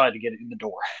on its Yeah. side to get it in the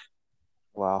door.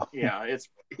 wow. Yeah, it's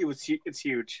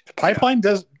huge. Pipeline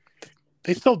does.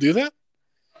 They still do that?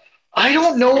 I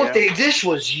don't know Yeah. if this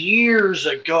was years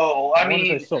ago. I wonder if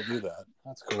mean, they still do that.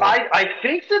 That's cool. I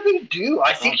think that they do.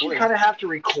 I think you Probably. kind of have to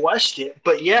request it.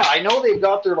 But yeah, I know they've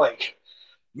got their like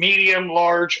medium,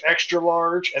 large, extra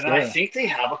large, and then I Sure. think they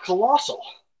have a colossal.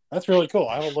 That's really cool.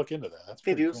 I will look into that. That's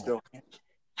They pretty do cool. still.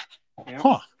 Yeah.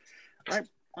 Huh.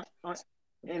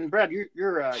 And Brad, what's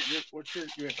your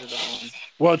answer to that one?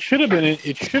 Well, it should have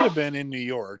been in New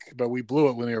York, but we blew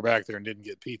it when we were back there and didn't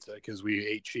get pizza because we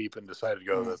ate cheap and decided to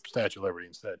go to the Statue of Liberty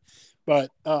instead. But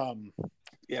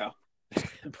Yeah.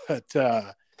 but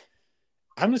I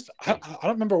don't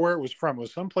remember where it was from. It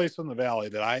was someplace in the valley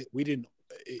that we didn't.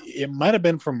 It might have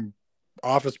been from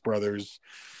Office Brothers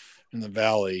in the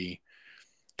valley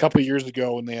a couple of years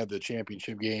ago when they had the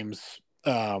championship games.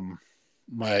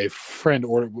 My friend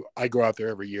ordered. I go out there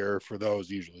every year for those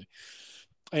usually,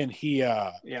 and he.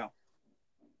 Yeah.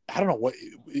 I don't know what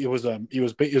it was. It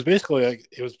was basically like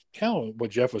it was kind of what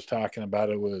Jeff was talking about.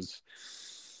 It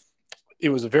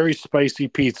was a very spicy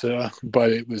pizza,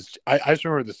 but it was. I just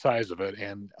remember the size of it,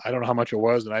 and I don't know how much it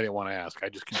was, and I didn't want to ask. I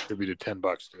just contributed $10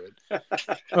 to it,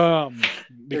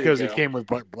 because it go. came with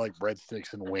like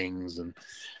breadsticks and wings and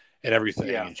everything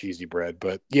Yeah. and cheesy bread.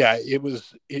 But yeah, it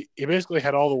was. It basically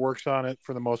had all the works on it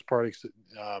for the most part.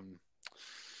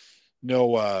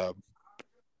 No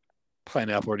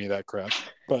pineapple or any of that crap,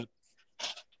 but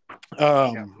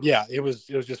yeah, it was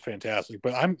just fantastic.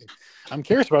 But I'm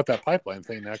curious about that Pipeline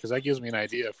thing now because that gives me an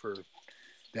idea for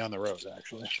down the road.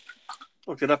 Actually,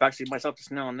 Looked it up actually myself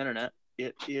just now on the internet.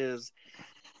 It is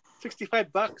 $65.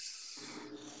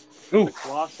 Ooh, The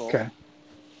colossal. okay.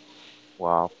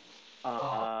 Wow.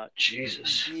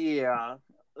 Jesus. Yeah.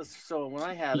 So when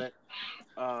I had it,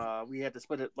 we had to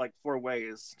split it like 4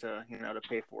 ways to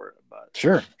pay for it. But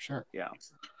Sure. yeah.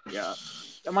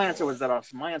 And my answer was that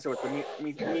option. My answer was the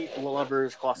meat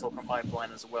lovers colossal from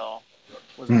Pipeline as well.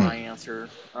 Was my answer.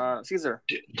 Caesar.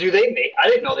 Do they make? I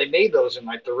didn't know they made those in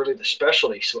like the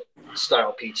specialty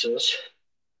style pizzas.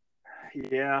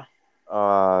 Yeah.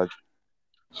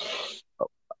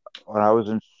 When I was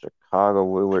in Chicago,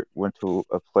 we went to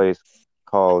a place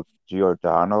called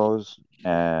Giordano's,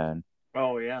 and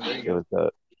Oh yeah. There you it go.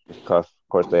 was of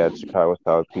course they had Chicago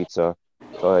style pizza,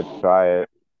 so I had to try it,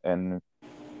 and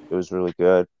it was really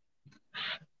good.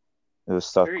 It was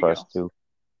stuffed There you crust go. too.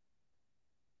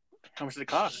 How much did it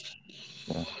cost?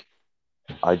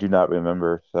 I do not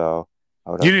remember, so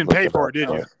I would have You to didn't look pay it for up, it, did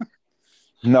you? but-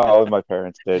 No, my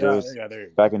parents did. It was Yeah, there you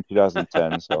go. back in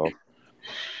 2010, so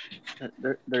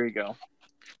There you go.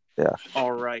 Yeah.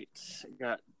 All right.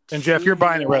 Got And Jeff, 2 you're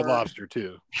buying at Red more. Lobster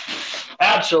too.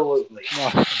 Absolutely.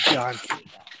 Oh, God.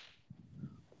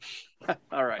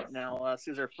 All right. Now,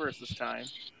 Caesar first this time.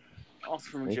 Also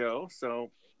from Okay. Joe. So,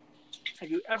 have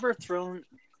you ever thrown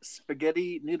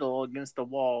spaghetti noodle against the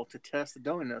wall to test the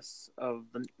doughiness of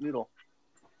the noodle?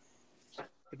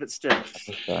 If it sticks.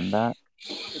 I've done that.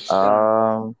 It's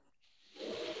done.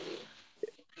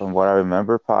 From what I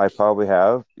remember, I probably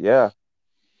have. Yeah.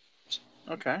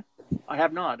 Okay. I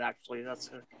have not, actually. That's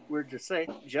weird to say.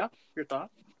 Jeff, your thought?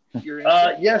 Your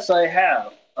answer? Yes, I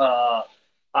have.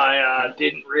 I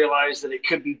didn't realize that it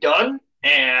could be done,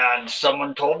 and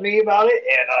someone told me about it,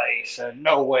 and I said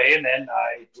no way. And then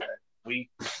we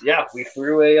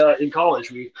threw in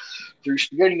college we threw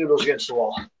spaghetti noodles against the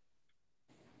wall.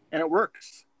 And it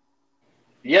works.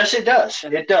 Yes, it does.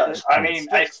 And it does. I and mean,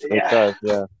 It does,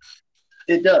 yeah.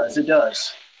 It does. It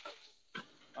does.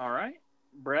 All right,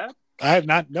 Brad. I have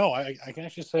not. No, I can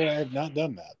actually say I have not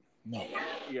done that. No.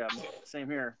 Yeah, same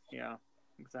here. Yeah,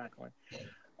 exactly.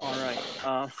 All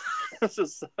right. This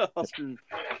is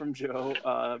from Joe.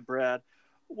 Brad,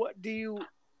 what do you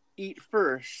eat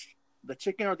first, the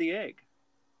chicken or the egg?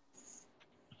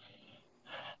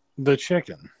 The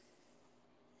chicken.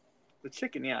 The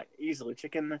chicken, yeah, easily.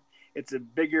 Chicken, it's a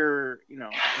bigger,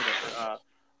 whatever.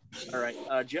 All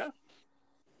right, Jeff?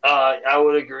 I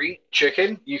would agree.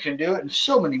 Chicken, you can do it in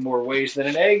so many more ways than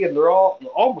an egg, and they're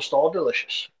almost all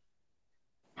delicious.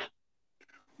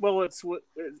 Well, it's what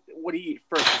do you eat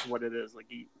first is what it is. Like,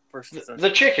 eat first. The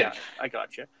chicken. Yeah, I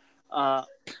got you.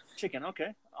 Chicken,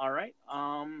 okay. All right.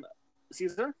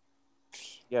 Caesar?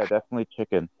 Yeah, definitely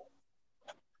chicken.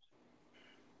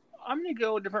 I'm going to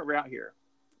go a different route here,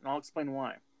 and I'll explain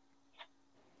why.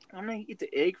 I'm going to eat the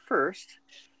egg first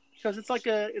because it's like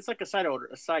a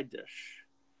side dish.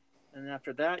 And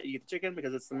after that, you eat the chicken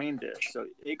because it's the main dish. So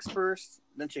eggs first,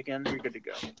 then chicken. You're good to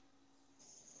go.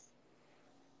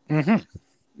 Mm-hmm.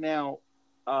 Now,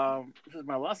 this is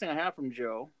my last thing I have from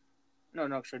Joe. No,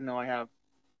 I have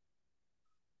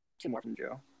two more from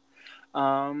Joe.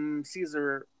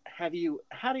 Caesar, have you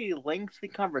had a lengthy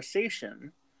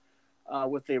conversation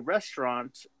with a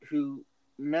restaurant who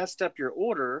messed up your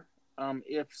order?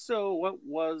 If so, what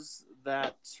was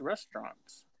that restaurant?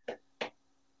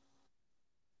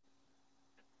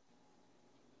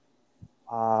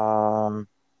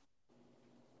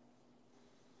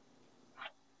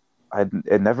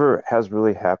 It never has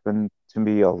really happened to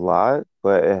me a lot,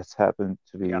 but it has happened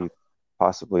to me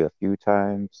possibly a few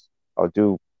times. I'll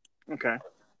do Okay.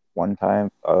 one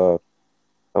time. I don't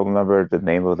remember the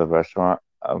name of the restaurant,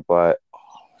 but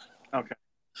okay,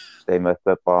 they messed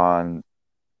up on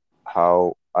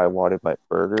how I wanted my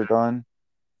burger done,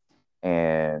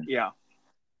 and yeah,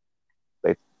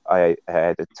 I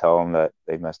had to tell them that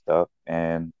they messed up,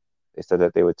 and they said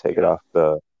that they would take it off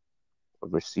the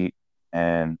receipt,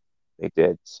 and they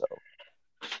did. So,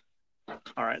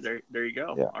 all right, there you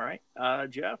go. Yeah. All right,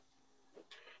 Jeff.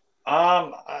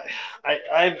 The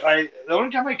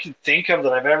only time I can think of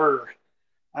that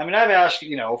I've asked,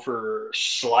 for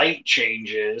slight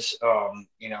changes.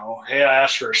 Hey, I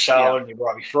asked for a salad and you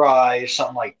brought me fries,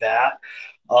 something like that.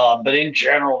 But in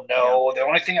general, no. The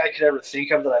only thing I could ever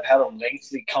think of that I've had a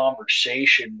lengthy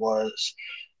conversation was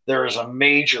there was a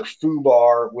major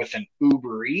FUBAR with an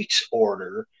Uber Eats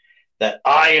order that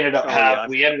I ended up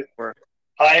having.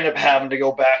 I ended up having to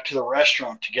go back to the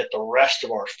restaurant to get the rest of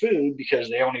our food because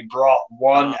they only brought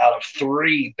one out of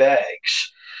 3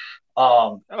 bags.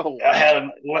 Wow. I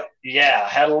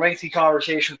had a lengthy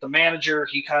conversation with the manager.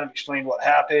 He kind of explained what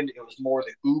happened. It was more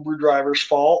the Uber driver's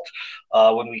fault.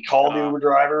 When we called the Uber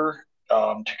driver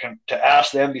to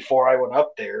ask them before I went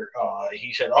up there,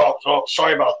 he said, "Oh,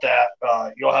 sorry about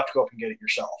that. You'll have to go up and get it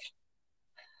yourself."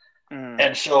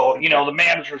 And so, the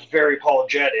manager was very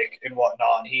apologetic and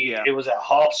whatnot. It was at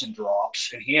Hobson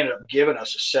Drops, and he ended up giving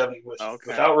us a 70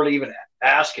 without really even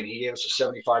asking. He gave us a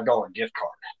 $75 gift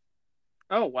card.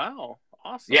 Oh wow,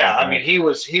 awesome! Yeah, he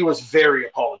was very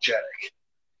apologetic.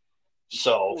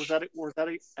 So was that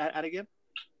at again?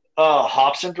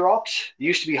 Hobson Drops. It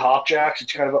used to be Hop Jacks.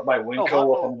 It's kind of up by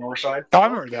Winco up on the north side. Oh, I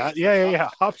remember that. Yeah.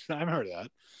 Hobson, I remember that.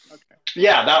 Okay.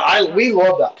 Yeah, we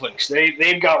love that place.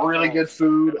 They've got really good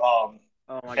food. Oh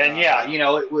my and God,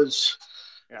 it was.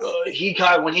 He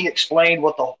when he explained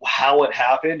how it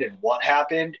happened and what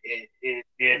happened,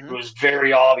 it was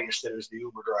very obvious that it was the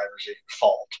Uber driver's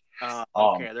fault.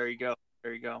 Okay, there you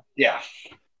go. Yeah.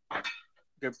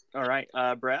 Good. All right,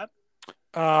 Brad.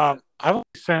 I've only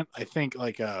sent, I think,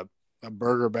 like a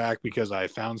burger back because I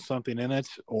found something in it,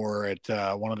 or at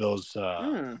one of those.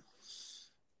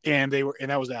 And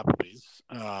that was Applebee's.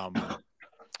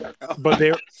 But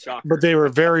they were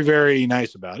very, very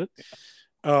nice about it.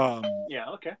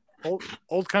 Okay.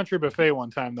 Old Country Buffet one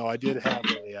time though, I did have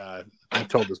I've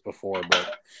told this before,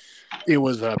 but it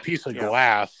was a piece of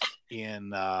glass in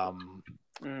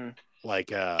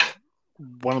like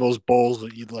one of those bowls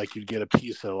that you'd get a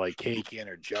piece of like cake in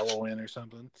or Jello in or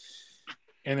something.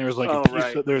 and there was like Oh, a piece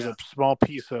right, of, there's yeah. a small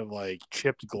piece of like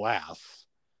chipped glass.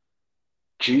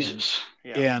 Jesus.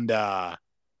 Yeah. And so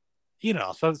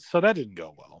that didn't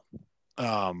go well.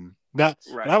 That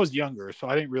Right. and I was younger, so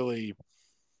I didn't really.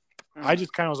 I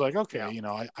just kind of was like, okay,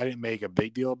 Yeah. I didn't make a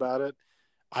big deal about it.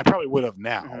 I probably would have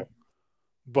now, Mhm.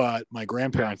 but my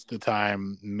grandparents at the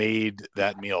time made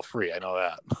that meal free. I know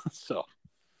that. So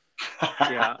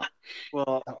Yeah.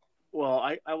 Well,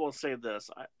 I will say this.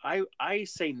 I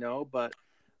say no, but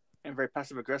I'm very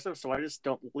passive aggressive, so I just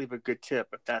don't leave a good tip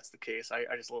if that's the case. I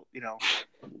just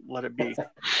let it be.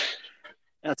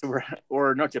 That's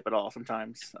or no tip at all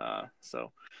sometimes.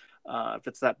 So if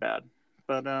it's that bad,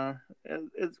 but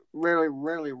it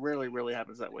rarely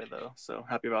happens that way though. So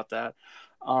happy about that.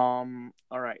 All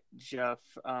right, Jeff.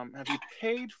 Have you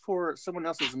paid for someone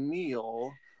else's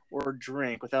meal or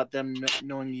drink without them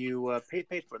knowing you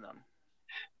paid for them?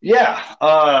 Yeah.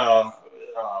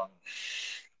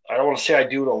 I don't want to say I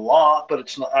do it a lot, but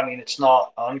it's not. I mean, it's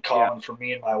not uncommon for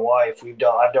me and my wife. I've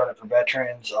done it for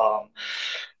veterans. I've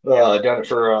done it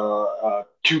for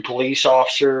two police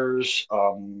officers.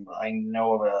 I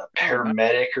know of a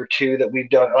paramedic or two that we've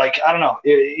done. Like I don't know.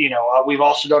 We've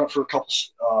also done it for a couple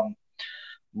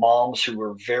moms who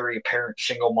were very apparent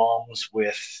single moms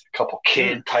with a couple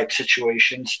kid type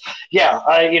situations. Yeah,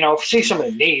 see someone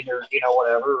in need or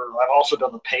whatever. I've also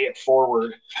done the pay it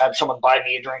forward. Had someone buy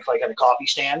me a drink like at a coffee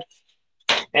stand,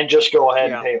 and just go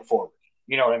ahead and pay it forward.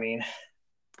 You know what I mean?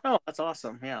 Oh, that's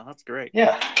awesome. Yeah, that's great.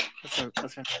 Yeah. That's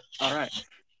fantastic. All right.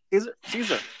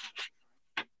 Caesar.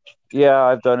 Yeah,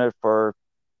 I've done it for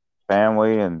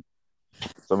family and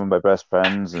some of my best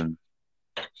friends, and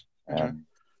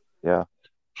yeah.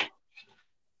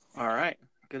 All right.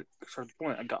 Good sort of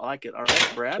point. I like it. All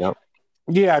right, Brad. Yep.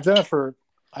 Yeah, I've done it for.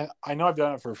 I know I've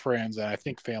done it for friends and I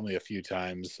think family a few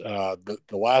times. The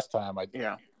last time our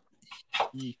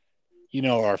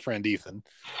friend Ethan.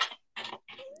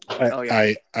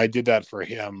 I did that for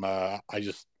him. I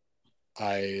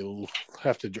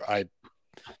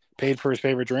paid for his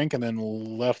favorite drink and then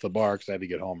left the bar because I had to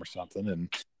get home or something.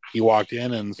 And he walked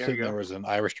in and there was an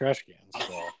Irish trash can.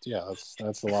 So yeah,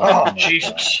 that's the last. Oh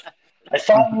Jesus! I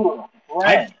thought you were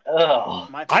red.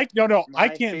 I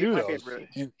can't do those.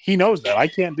 And he knows that I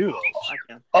can't do those. I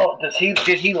can. Oh,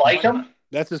 did he like them?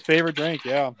 That's his favorite drink.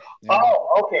 Yeah.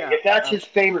 Oh, okay. Yeah. If that's his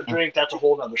favorite drink, that's a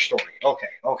whole other story. Okay.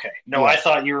 No, I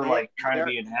thought you were like trying to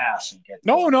be an ass and get.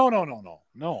 No. They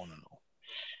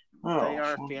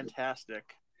are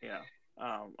fantastic. Yeah.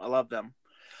 I love them.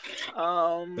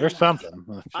 There's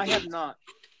something. I have not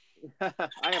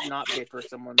paid for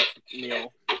someone's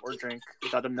meal or drink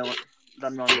without them knowing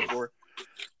before.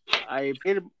 I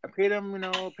paid them, paid it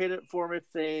for them if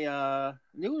they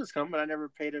knew it was coming, but I never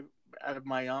paid it out of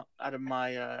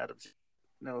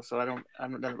so I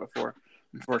haven't done it before,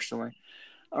 unfortunately.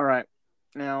 All right.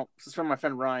 Now, this is from my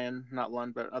friend Ryan, not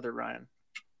Lund, but other Ryan.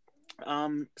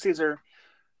 Caesar,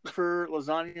 for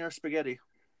lasagna or spaghetti?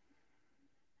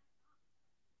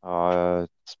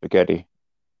 Spaghetti.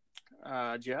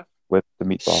 Jeff? With the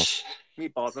meatballs.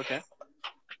 Meatballs, okay.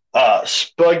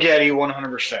 Spaghetti,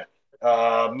 100%.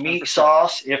 Meat 100%.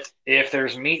 Sauce, if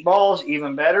there's meatballs,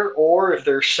 even better. Or if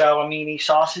there's salami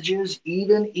sausages,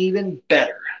 even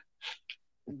better.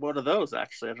 What are those,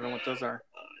 actually? I don't know what those are.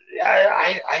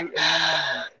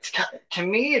 To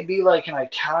me, it'd be like an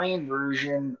Italian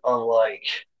version of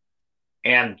like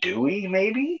andouille,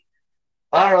 maybe.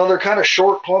 I don't know. They're kind of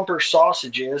short, plumper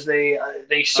sausages. They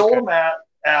sold them at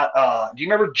do you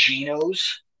remember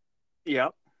Gino's?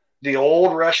 Yep. The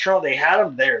old restaurant. They had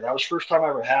them there. That was the first time I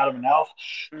ever had them. And now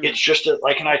it's just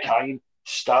like an Italian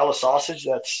style of sausage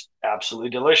that's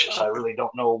absolutely delicious. I really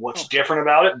don't know what's different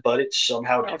about it, but it's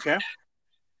somehow different. Okay.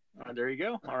 There you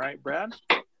go. All right, Brad.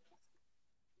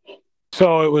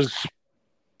 So it was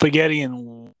spaghetti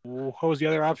and what was the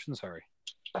other option? Sorry.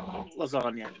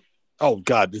 Lasagna. Oh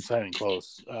God, it's not even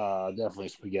close. Definitely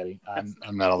spaghetti.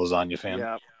 I'm not a lasagna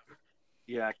fan.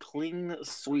 Yeah, clean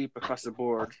sweep across the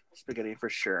board. Spaghetti for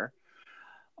sure.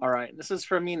 All right, this is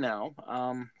for me now.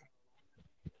 I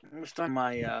was on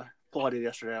my poll I did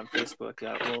yesterday on Facebook.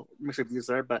 We'll mix up views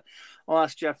there, but I'll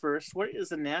ask Jeff first. What is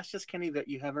the nastiest candy that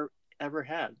you have ever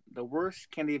had? The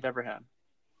worst candy you've ever had?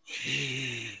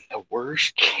 The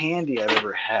worst candy I've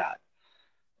ever had.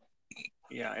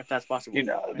 Yeah, if that's possible.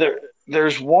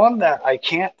 There's one that I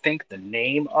can't think the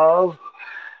name of.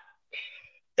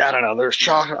 I don't know. There's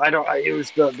chocolate. It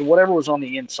was the whatever was on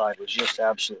the inside was just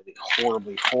absolutely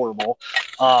horribly horrible.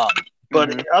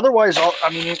 But otherwise,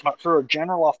 for a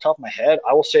general off the top of my head,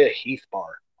 I will say a Heath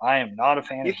bar. I am not a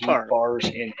fan of Heath bars,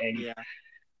 and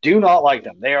do not like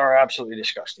them. They are absolutely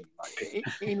disgusting, in my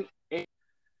opinion.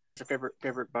 your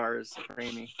favorite bars for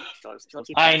Amy?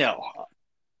 I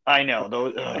know.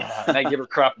 Those, and I give her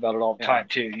crap about it all the time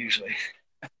too. Usually.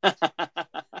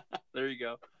 There you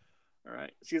go. All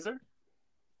right, Caesar.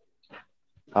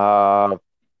 I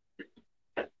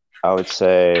would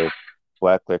say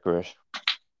black licorice.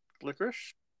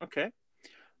 Licorice. Okay.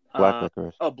 Black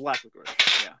licorice. Oh, black licorice.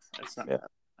 Yeah, that's not bad.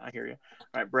 I hear you.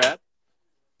 All right, Brad.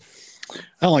 I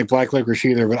don't like black licorice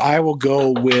either, but I will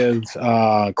go with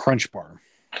Crunch Bar.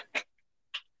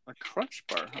 A Crunch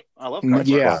Bar. I love Crunch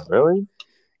Yeah. Bars. Really?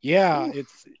 Yeah, Ooh.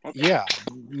 it's Okay.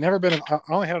 never been. I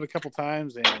only had it a couple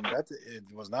times, and it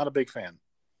was not a big fan.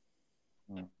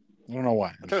 I don't know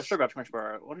why. I'll tell you a story about Crunch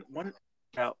Bar.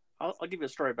 I'll give you a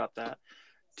story about that.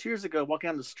 2 years ago, walking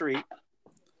down the street,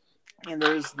 and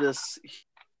there's this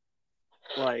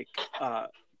like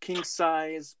king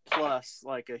size plus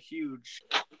like a huge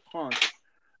hunk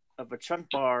of a chunk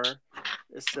bar.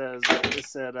 It said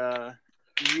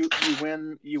you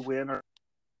win or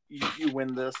you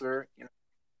win this, or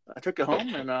I took it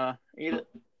home and ate it.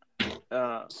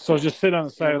 So just sit on the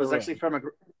side it of the was road. actually from a.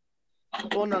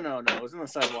 Well, no. It was on the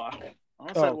sidewalk. On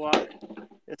the sidewalk,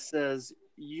 it says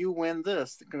you win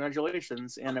this.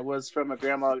 Congratulations! And it was from a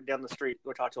grandma down the street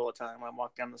who I talk to all the time. I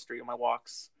walk down the street on my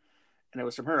walks, and it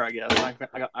was from her, I guess.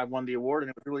 I won the award, and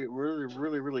it was really, really,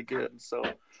 really, really good. So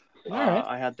right.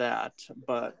 I had that,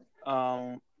 but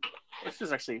it's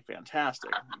just actually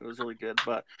fantastic. It was really good.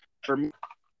 But for me,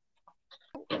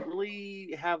 I don't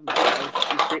really have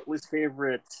a least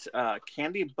favorite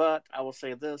candy, but I will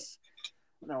say this: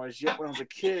 when I was a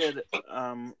kid,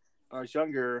 I was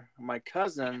younger. My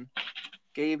cousin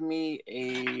gave me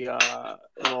a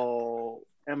little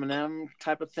M&M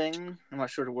type of thing. I'm not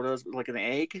sure what it was, like an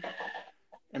egg,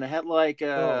 and it had like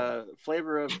a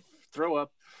flavor of throw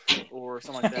up or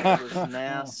something like that. It was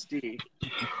nasty.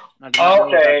 I did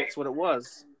not know that's what it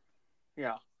was.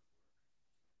 Yeah.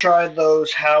 Tried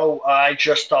those. How I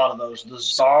just thought of those. The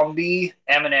zombie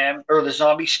M&M or the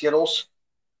zombie Skittles.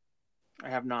 I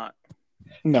have not.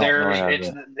 No.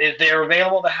 They're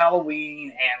available to Halloween,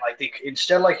 and like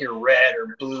instead of like your red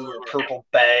or blue or purple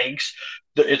bags,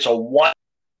 it's a white,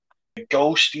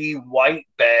 ghosty white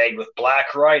bag with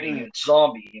black writing. And it's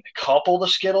zombie. And a couple of the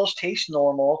Skittles taste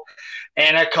normal,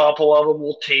 and a couple of them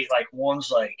will taste like one's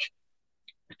like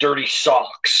dirty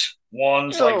socks.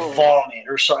 One's like vomit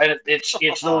or so, and it's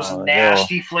those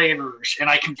nasty flavors. And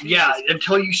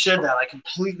until you said that, I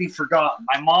completely forgot.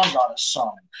 My mom got us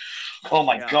some. Oh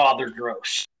my God, they're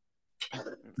gross.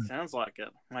 It sounds like it.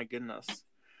 My goodness.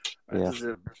 Yeah. This is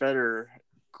a better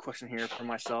question here for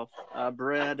myself.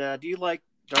 Brad, do you like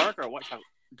dark or white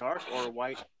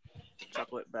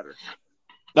chocolate better?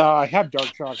 I have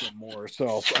dark chocolate more,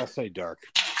 so I'll say dark.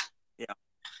 Yeah,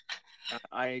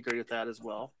 I agree with that as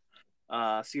well.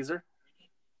 Caesar?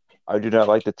 I do not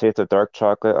like the taste of dark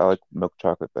chocolate. I like milk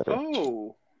chocolate better.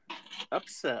 Oh,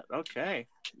 upset. Okay.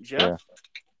 Jeff? Yeah.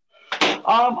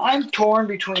 I'm torn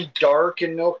between dark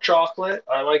and milk chocolate.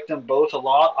 I like them both a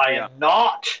lot. I am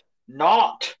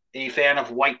not a fan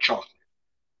of white chocolate.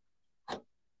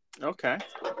 Okay.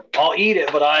 I'll eat it,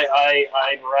 but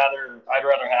I'd rather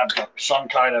have some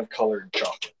kind of colored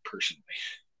chocolate personally.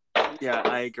 Yeah,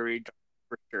 I agree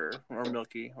for sure. Or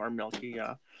milky,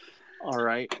 yeah. All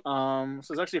right. So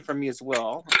it's actually from me as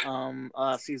well.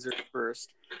 Caesar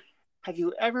first. Have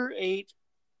you ever ate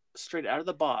straight out of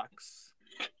the box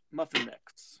muffin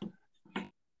mix?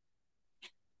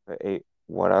 I ate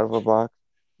what out of a box?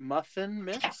 Muffin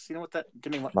mix? You know what that? Do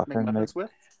you make Muffin muffins mix?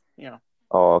 with? Yeah.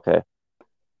 Oh, okay.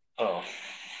 Oh.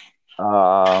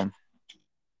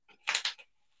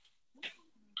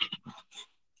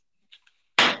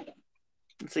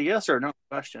 It's a yes or no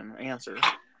question. Answer.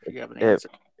 If you have an answer.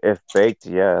 If baked,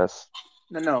 yes.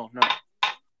 No.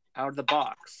 Out of the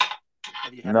box.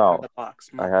 Have you had it No, out of the box?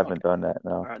 I haven't done that.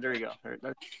 No. All right, there you go.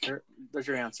 There's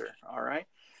your answer. All right.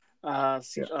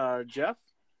 Jeff?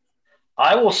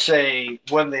 I will say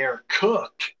when they are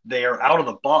cooked, they are out of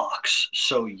the box.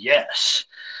 So yes.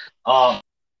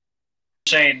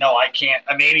 Saying no, I can't.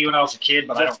 Maybe when I was a kid,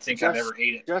 but I don't think I've ever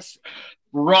ate it. Just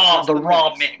the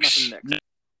raw mix. Muffin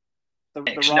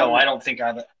mix. No, I don't think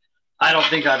I've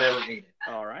ever ate it.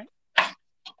 All right.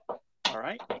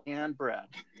 And Brad?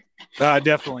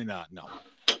 Definitely not. No.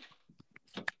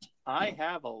 I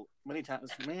have many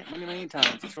times.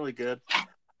 It's really good.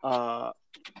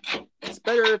 It's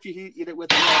better if you eat it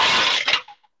with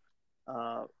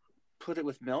milk. Put it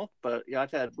with milk, but yeah,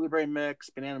 I've had blueberry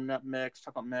mix, banana nut mix,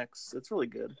 chocolate mix. It's really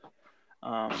good.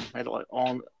 I had to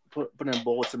put it in a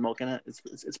bowl with some milk in it.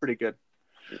 It's pretty good.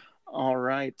 All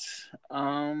right.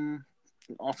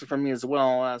 Also from me as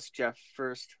well. I'll ask Jeff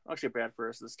first. Actually, Brad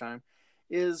first this time.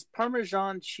 Is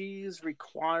Parmesan cheese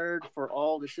required for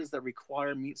all dishes that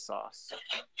require meat sauce?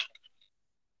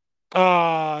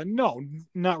 No,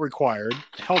 not required.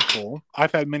 Helpful.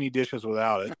 I've had many dishes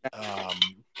without it.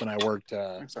 When I worked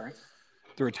I'm sorry.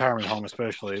 the retirement home,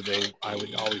 especially, I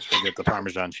would always forget the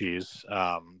Parmesan cheese.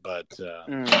 That's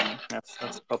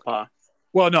papa.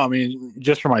 Well, no, I mean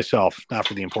just for myself, not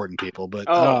for the important people. But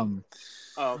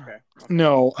okay.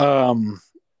 no.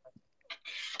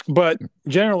 But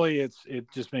generally, it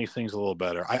just makes things a little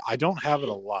better. I don't have it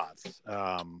a lot.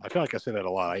 I feel like I say that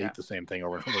a lot. I eat the same thing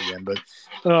over and over again, but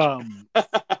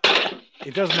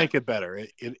it does make it better.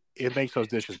 It makes those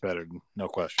dishes better, no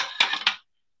question.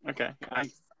 Okay, I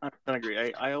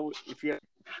agree. I always, if you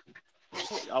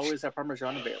always have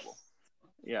Parmesan available,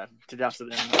 to douse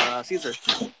it in. Caesar.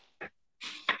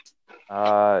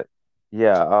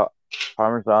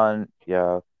 Parmesan.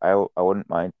 Yeah, I wouldn't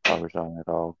mind Parmesan at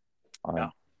all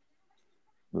on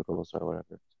noodles or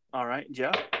whatever. All right,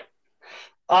 Jeff.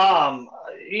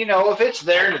 If it's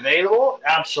there and available,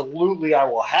 absolutely I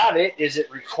will have it. Is it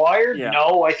required? Yeah.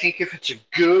 No, I think if it's a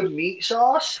good meat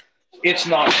sauce, it's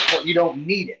not. You don't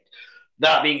need it.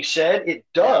 That being said, it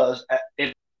does.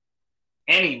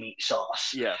 Any meat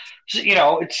sauce. Yeah. So,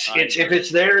 it's if it's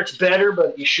there, it's better,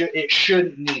 but it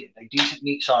shouldn't need it. A decent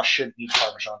meat sauce shouldn't need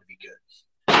Parmesan to be good.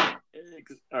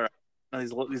 All right. Now,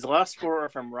 these last four are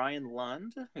from Ryan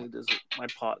Lund, who does my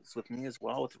pods with me as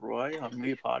well, with Roy on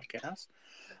Media Podcast.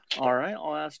 All right,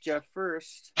 I'll ask Jeff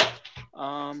first.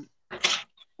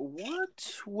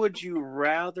 What would you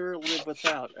rather live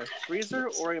without, a freezer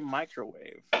or a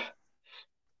microwave?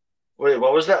 Wait,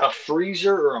 what was that? A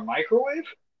freezer or a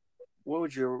microwave? What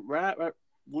would you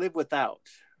live without,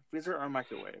 freezer or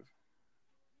microwave?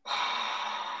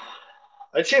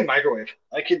 I'd say microwave.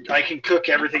 I can cook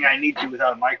everything I need to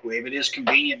without a microwave. It is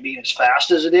convenient being as fast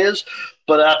as it is,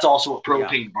 but that's also what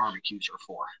propane barbecues are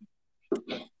for.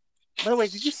 By the way,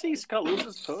 did you see Scott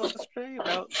Lewis's post yesterday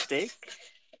about steak?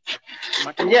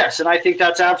 Yes, and I think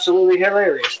that's absolutely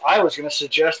hilarious. I was going to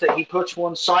suggest that he puts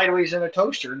one sideways in a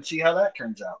toaster and see how that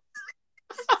turns out.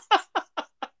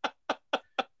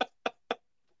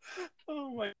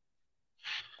 Oh my!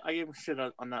 I gave him shit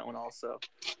on that one also.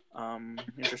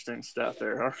 Interesting stuff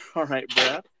there. All right,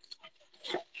 Brad.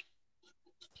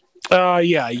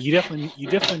 Yeah, you definitely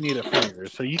need a freezer.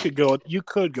 So you could go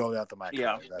without the microwave.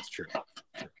 Yeah. That's true.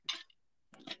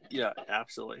 Yeah,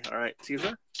 absolutely. All right,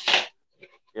 Caesar.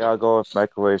 Yeah, I'll go with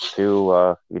microwave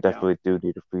too. You definitely do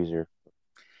need a freezer.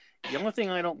 The only thing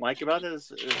I don't like about it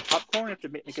is popcorn. You have to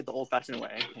make it the old-fashioned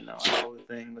way. That's the only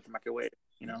thing with the microwave.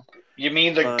 You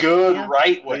mean the good,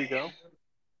 right way? There you go.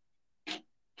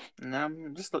 No,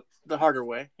 just the harder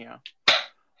way. Yeah.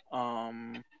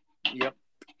 Yep.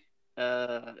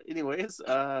 Anyways.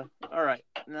 All right.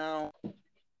 Now,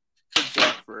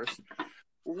 Jeff first.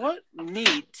 What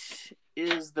meat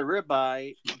is the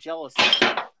ribeye jealous of?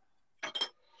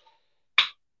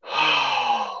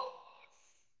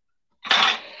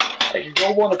 I can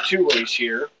go one of two ways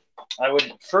here. I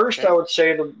would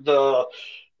say the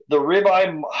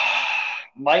ribeye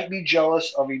might be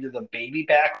jealous of either the baby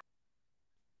back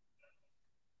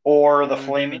or the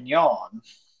filet mignon.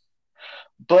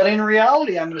 But in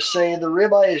reality, I'm going to say the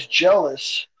ribeye is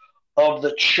jealous of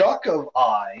the chuck of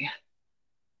eye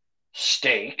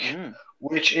steak,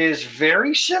 which is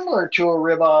very similar to a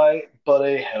ribeye, but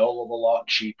a hell of a lot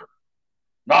cheaper.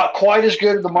 Not quite as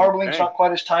good. The marbling's not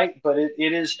quite as tight, but it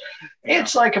is.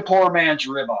 It's like a poor man's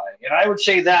ribeye, and I would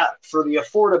say that for the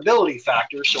affordability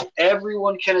factor, so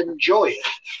everyone can enjoy it.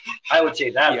 I would say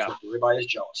that's what the ribeye is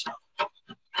jealous of.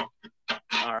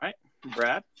 All right,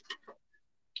 Brad.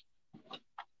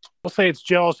 I'll say it's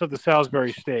jealous of the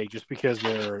Salisbury steak just because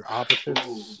they're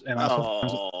opposites. And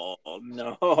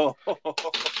no.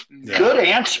 Good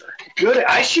answer. Good.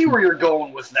 I see where you're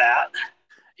going with that.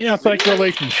 Yeah, it's like a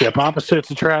relationship. Opposites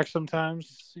attract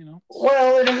sometimes,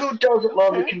 Well, and who doesn't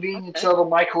love the convenience of a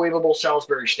microwavable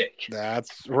Salisbury steak?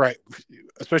 That's right.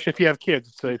 Especially if you have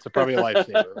kids, it's probably a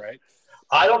lifesaver, right?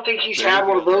 I don't think he's had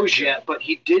one of those yet, but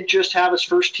he did just have his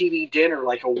first TV dinner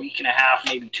like a week and a half,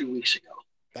 maybe 2 weeks ago.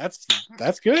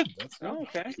 That's good.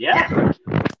 Okay. Yeah.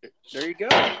 There you go.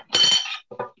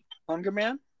 Hunger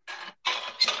Man?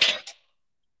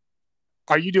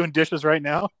 Are you doing dishes right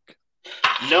now?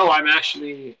 No, I'm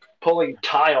actually pulling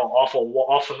tile off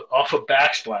a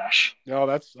backsplash. No,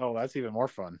 that's even more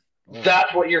fun. Oh.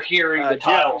 That's what you're hearing. The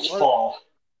tiles fall.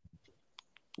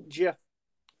 Jeff,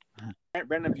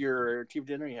 random your TV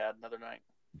dinner you had another night.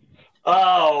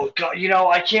 Oh God,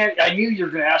 I can't. I knew you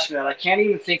were going to ask me that. I can't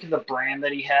even think of the brand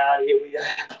that he had.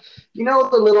 The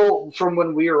little from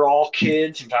when we were all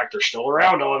kids. In fact, they're still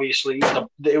around. Obviously,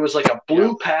 it was like a Yeah.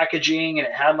 blue packaging, and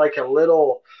it had like a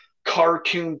little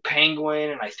cartoon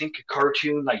penguin, and I think a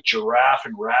cartoon like giraffe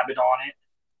and rabbit on it.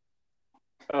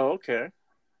 Oh, okay.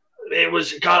 It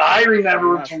was God. I remember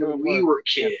I'm not from sure when what we it were was.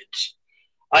 kids.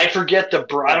 I forget the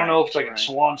I don't know if it's like a Right.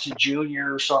 Swanson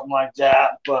Junior or something like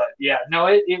that, but yeah, no,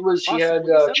 it was. He had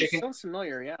Possibly. chicken. Sounds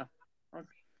familiar. Yeah.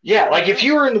 Yeah, like Right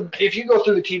on. if you go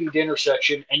through the TV dinner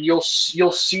section and you'll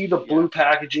see the blue Yeah.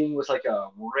 packaging with like a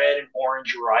red and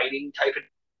orange writing type of.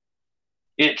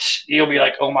 You'll be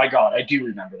like, oh my God, I do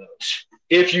remember those.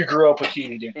 If you grew up with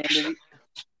TV dinners.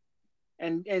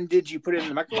 And did you put it in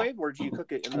the microwave or did you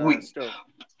cook it in the stove?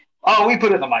 Oh, we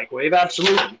put it in the microwave.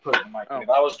 Absolutely, we put it in the microwave.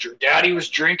 Oh. Daddy was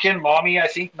drinking. Mommy, I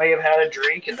think, may have had a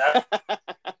drink, and that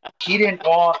he didn't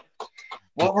want.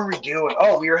 What were we doing?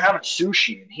 Oh, we were having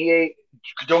sushi, and he ate.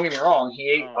 Don't get me wrong, he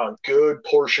ate a good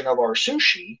portion of our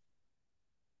sushi.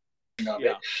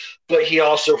 Yeah. But he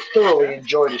also thoroughly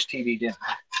enjoyed his TV dinner.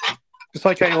 Just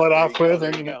like how you let off with, There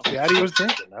and you go. Daddy was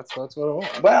drinking. That's what it was.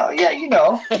 Well, yeah, Daddy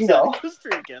was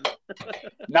drinking.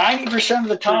 90% of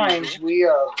the times we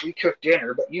cooked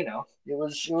dinner, but it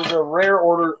was a rare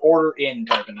order in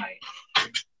type of night.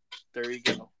 There you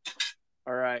go.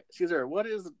 All right, Caesar, what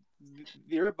is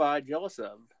the ribeye jealous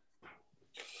of?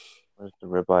 What's the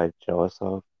ribeye jealous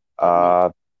of?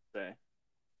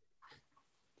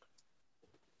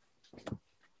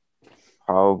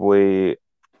 Probably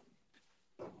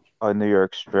a New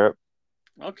York strip.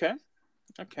 Okay.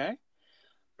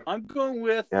 I'm going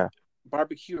with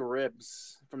barbecue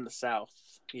ribs from the South.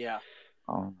 Yeah.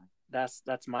 That's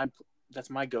my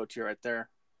go-to right there,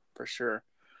 for sure.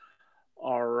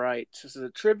 All right. This is a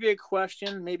trivia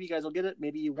question. Maybe you guys will get it.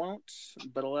 Maybe you won't.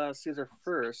 But I'll ask Caesar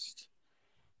first.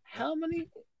 How many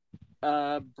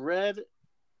How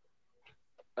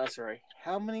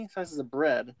many slices of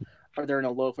bread are there in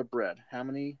a loaf of bread? How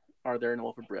many are there in a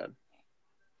loaf of bread?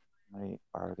 How many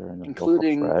are there in a loaf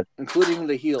Including of bread? including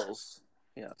the heels.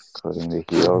 Yes. Including the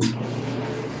heels.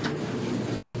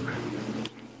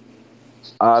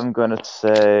 I'm gonna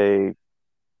say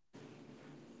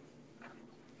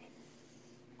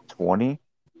 20.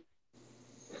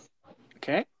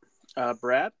 Okay.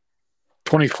 Brad?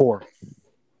 24.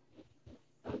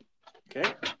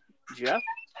 Okay. Jeff?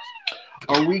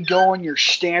 Are we going your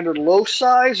standard loaf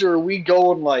size, or are we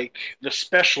going like the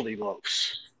specialty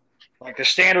loaves? Like the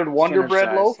standard Wonder Bread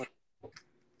size. loaf?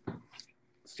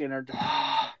 Standard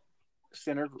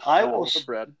I will loaf of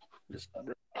bread. Just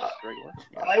regular.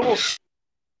 Yeah. I will.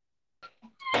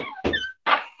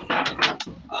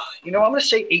 I'm going to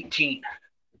say 18.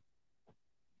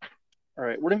 All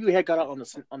right. One of you had got out on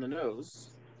the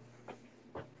nose,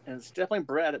 and it's definitely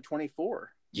Brad at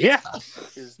 24. Yeah.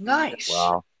 Nice.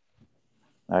 Wow.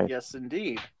 Nice. Yes,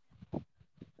 indeed.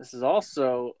 This is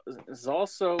also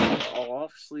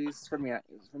obviously from me.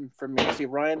 See,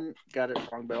 Ryan got it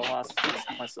wrong, but I'll ask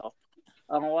myself.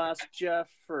 I'll ask Jeff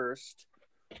first.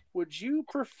 Would you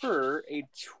prefer a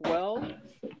 12,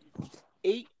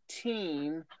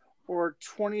 18, or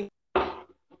 20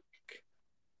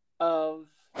 of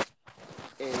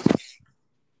eggs?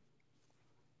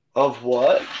 Of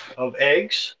what? Of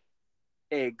eggs?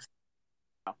 Eggs.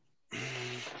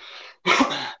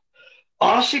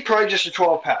 Honestly, probably just a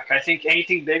 12-pack. I think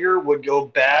anything bigger would go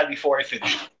bad before I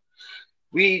finish it.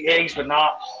 We eat eggs, but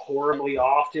not horribly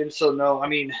often. So, no, I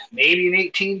mean, maybe an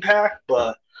 18-pack,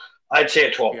 but I'd say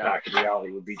a 12-pack in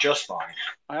reality would be just fine.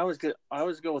 I always go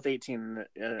with 18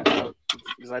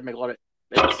 because I make a lot of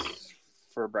eggs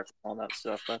for breakfast and all that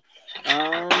stuff. But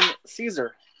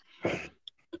Caesar.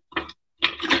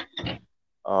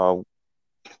 What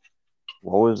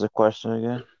was the question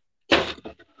again?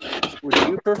 Would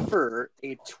you prefer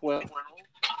a 12,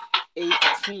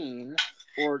 18,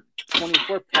 or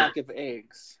 24-pack of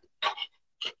eggs?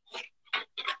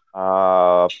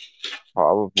 Probably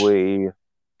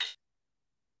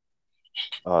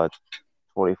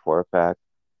 24-pack.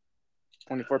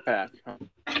 24-pack. Huh?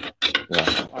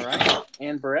 Yeah. All right.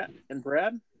 And Brad?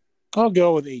 I'll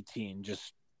go with 18.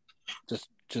 Just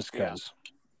because.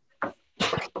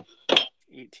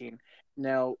 18.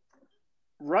 Now,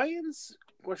 Ryan's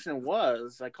question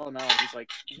was, I called him out. He's like,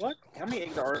 "What? How many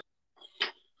eggs are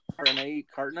in a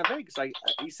carton of eggs?"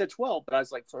 He said 12, but I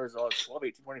was like, "So it's 12,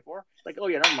 18, 24." Like, oh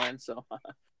yeah, never mind. So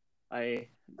I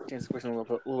changed the question a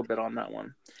little bit on that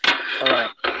one. All right.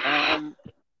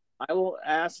 I will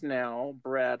ask now,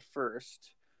 Brad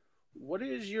first. What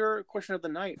is your question of the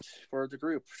night for the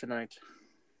group tonight?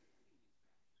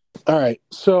 All right.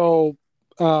 So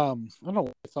I don't know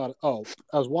what I thought. Oh,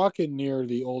 I was walking near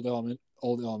the old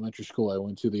elementary school I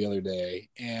went to the other day,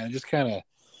 and it just kind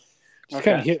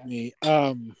of hit me.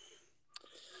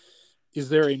 Is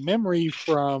there a memory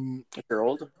from? You're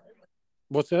old.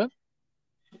 What's that?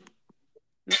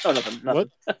 Oh, nothing. What?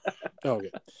 Oh,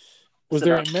 okay. Was Sit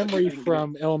there down. a memory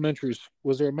from elementary?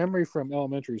 Was there a memory from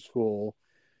elementary school?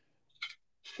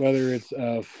 Whether it's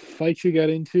a fight you got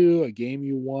into, a game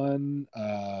you won,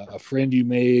 a friend you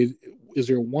made, is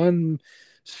there one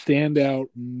standout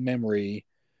memory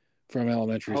from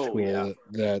elementary school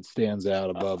that stands out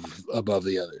above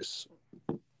the others?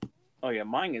 Oh yeah,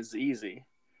 mine is easy.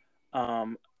 I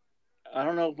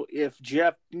don't know if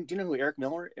Jeff. Do you know who Eric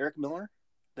Miller? Eric Miller,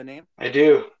 the name. I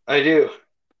do. Me and him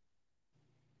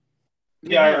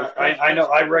Yeah, are I know.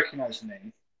 I recognize the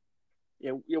name.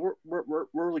 Yeah, we're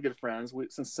really good friends.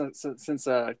 Since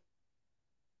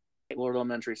Lord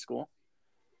Elementary School.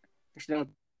 Actually,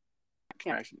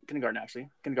 no,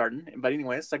 kindergarten. But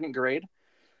anyways, second grade,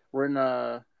 we're in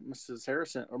Mrs.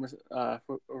 Harrison or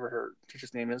whatever her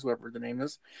teacher's name is, whoever the name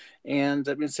is, and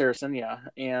Miss Harrison, yeah,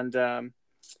 and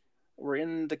we're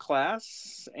in the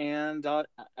class, and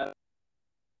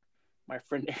my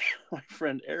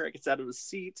friend Eric gets out of his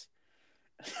seat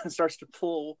and starts to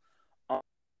pull on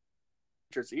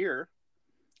teacher's ear,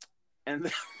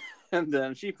 and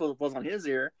then she pulls on his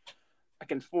ear,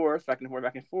 back and forth,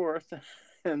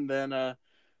 and then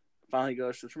finally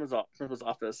goes to the principal's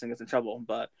office and gets in trouble.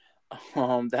 But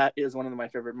that is one of my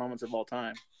favorite moments of all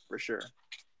time, for sure.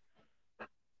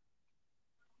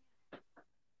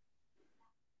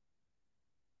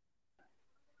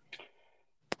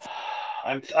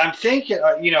 I'm thinking,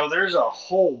 there's a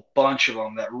whole bunch of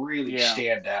them that really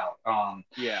stand out.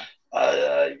 Yeah.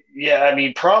 I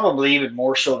mean, probably even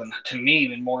more so than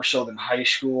high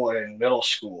school and middle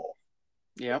school.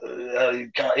 Yeah.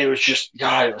 It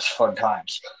was fun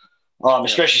times.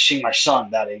 Especially seeing my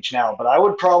son that age now. But I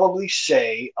would probably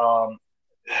say, I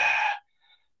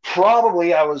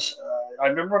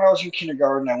remember when I was in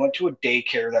kindergarten, I went to a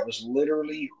daycare that was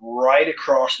literally right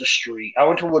across the street. I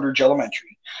went to Woodridge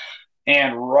Elementary.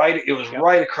 And it was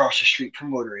right across the street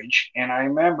from Woodridge. And I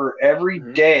remember every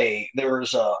day there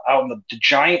was out in the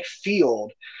giant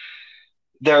field,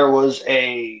 there was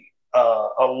a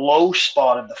low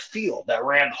spot in the field that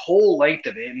ran the whole length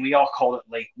of it, and we all called it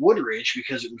Lake Woodridge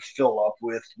because it would fill up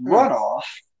with runoff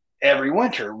every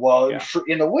winter. Well,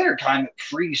 in the wintertime, it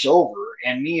freeze over,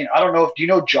 and I don't know do you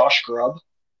know Josh Grubb?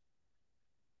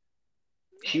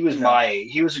 He was my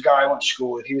age. He was a guy I went to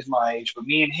school with. He was my age, but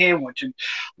me and him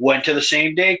went to the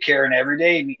same daycare, and every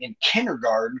day in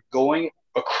kindergarten, walking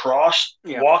across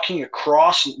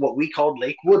what we called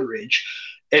Lake Woodridge,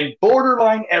 and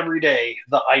borderline every day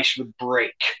the ice would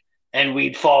break and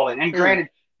we'd fall in. And granted,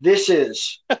 this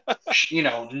is,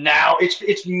 now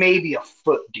it's maybe a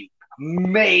foot deep.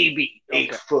 Maybe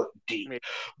 8 foot deep,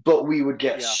 but we would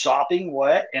get sopping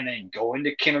wet and then go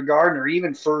into kindergarten or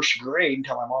even first grade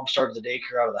until my mom started the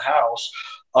daycare out of the house.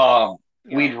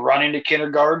 We'd run into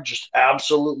kindergarten just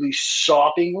absolutely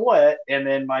sopping wet, and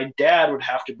then my dad would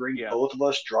have to bring both of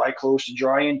us dry clothes to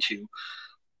dry into.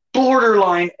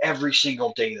 Borderline every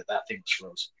single day that thing was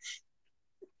frozen.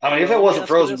 I mean, if it wasn't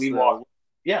frozen, we'd walk.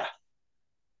 Yeah.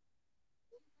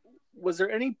 Was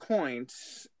there any point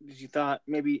that you thought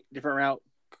maybe a different route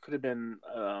could have been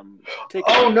taken?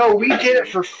 Oh, no, we did it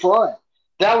for fun.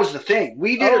 That was the thing.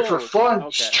 We did it for fun,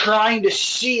 trying to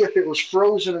see if it was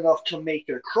frozen enough to make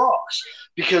it across.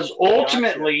 Because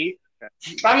ultimately,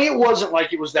 I mean, it wasn't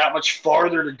like it was that much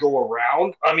farther to go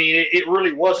around. I mean, it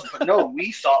really wasn't. But no,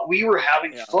 we thought we were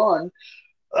having fun.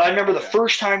 I remember the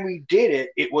first time we did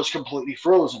it, it was completely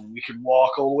frozen. We could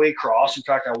walk all the way across. In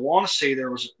fact, I want to say there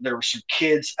were some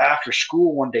kids after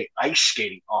school one day ice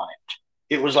skating on it.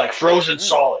 It was like frozen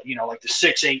solid, like the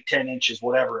 6, 8, 10 inches,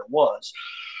 whatever it was.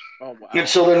 Oh, wow. And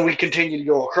so then we continued to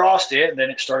go across it, and then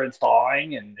it started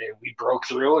thawing, and we broke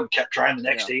through and kept trying the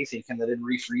next day, thinking that it'd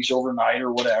refreeze overnight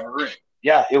or whatever. And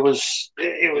it was,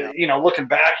 looking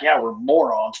back, we're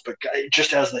morons, but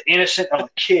just as the innocent of a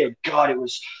kid, God, it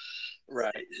was.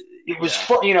 Right. It was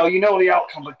fun, you know the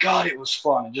outcome, but God, it was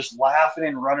fun, and just laughing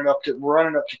and running up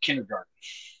to kindergarten.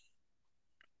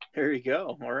 There you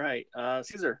go. All right,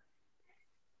 Caesar.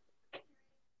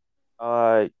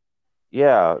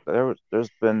 There's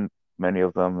been many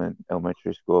of them in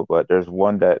elementary school, but there's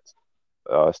one that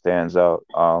stands out.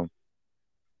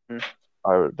 There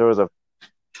was a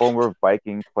former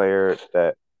Viking player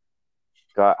that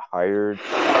got hired.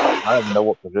 I don't know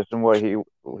what position he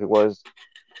was.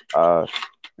 At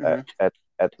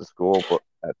the school, but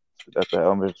at the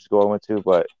elementary school I went to,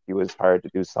 but he was hired to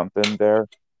do something there,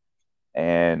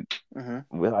 and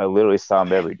Mm-hmm. I literally saw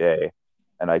him every day,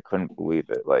 and I couldn't believe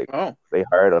it. Like Oh, they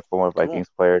hired a former Vikings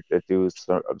player to do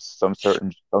some sort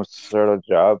of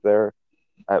job there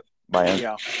at Miami,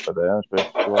 yeah. or the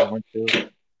elementary school I went to,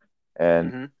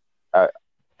 and Mm-hmm. I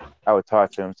I would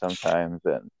talk to him sometimes,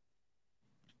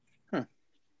 Hmm.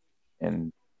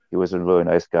 and he was a really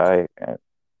nice guy, and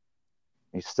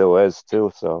he still is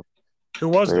too. So Who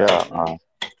was yeah, that? You know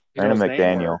Brandon his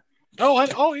name, McDaniel. or?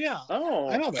 Oh yeah, Oh,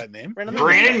 I know that name. Brandon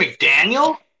Brandon McDaniel.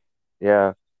 McDaniel?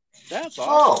 Yeah, That's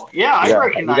awesome. Oh, yeah, I he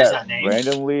recognize got that name.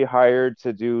 randomly hired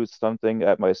to do something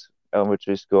at my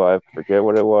elementary school. I forget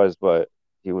what it was, but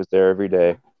he was there every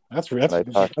day, That's and I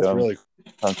talked to him really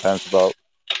sometimes about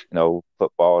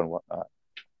football and whatnot.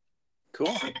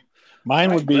 Cool.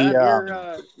 Mine would be Brad,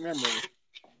 your memory.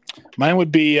 mine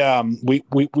would be we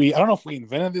I don't know if we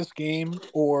invented this game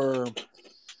or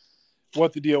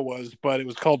what the deal was, but it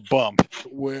was called Bump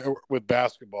with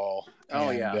basketball. Oh,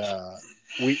 and, yeah.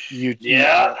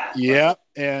 Yeah,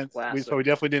 and Classic. so we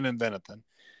definitely didn't invent it then.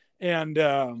 And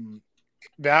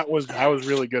I was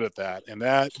really good at that, and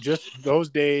that just those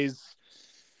days,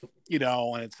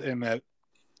 and that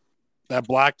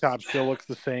blacktop still looks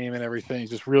the same and everything.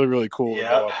 It's just really, really cool to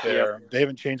go up there. Yep. They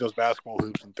haven't changed those basketball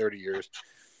hoops in 30 years.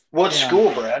 What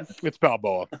school, Brad? It's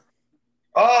Balboa.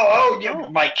 Yeah.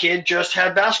 My kid just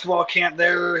had basketball camp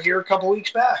there here a couple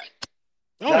weeks back.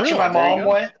 Oh, That's really? where my mom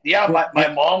went. Yeah, my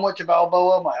Yeah. mom went to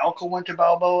Balboa. My uncle went to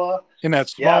Balboa. In that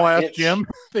small-ass gym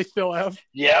they still have?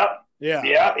 Yeah. Yeah.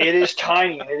 Yeah, it is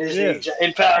tiny. It is.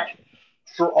 In fact,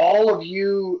 for all of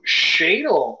you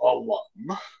Shadle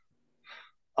alum,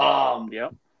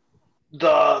 Yep.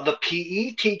 the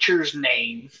PE teacher's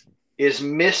name is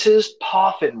Mrs.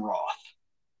 Poffenroth.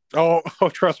 Oh,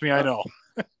 trust me, I know.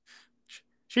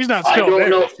 She's not I still don't there,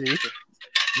 know. is she?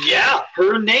 Yeah,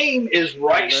 her name is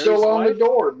right still on the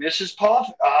door, Mrs. Poff.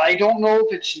 I don't know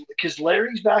if it's because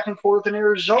Larry's back and forth in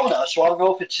Arizona, so I don't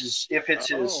know if it's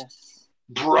his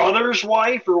brother's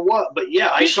wife or what. But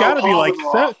yeah, She's got to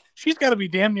be she's got to be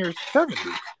damn near 70.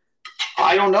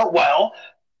 I don't know. Well,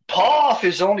 Poff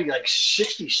is only like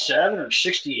 67 or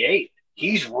 68.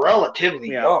 He's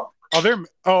relatively young.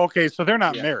 Okay, so they're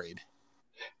not married.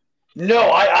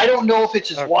 No, I don't know if it's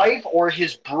his wife or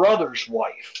his brother's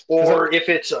wife, or if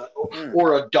it's a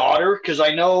daughter. Because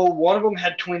I know one of them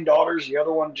had twin daughters, the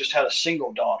other one just had a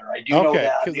single daughter. I do know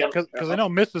that. Because I know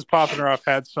Mrs. Poffenroff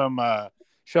had some,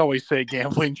 shall we say,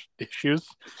 gambling issues.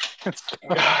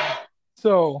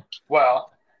 So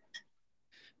well,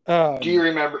 do you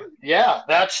remember? Yeah,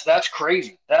 that's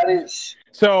crazy. That is.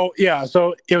 So yeah,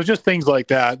 so it was just things like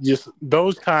that, just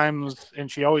those times, and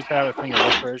she always had a thing of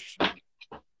licorice.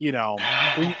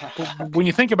 When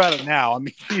you think about it now, I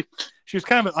mean, she was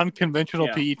kind of an unconventional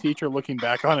PE teacher. Looking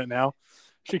back on it now,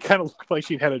 she kind of looked like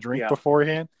she'd had a drink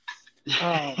beforehand.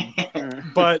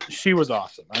 But she was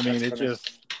awesome. I mean, those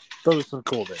are some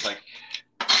cool days.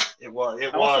 It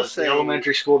was. The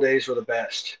elementary school days were the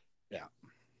best. Yeah.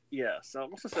 Yeah. So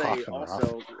I'm also say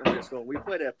elementary school, we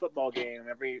played a football game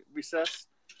every recess.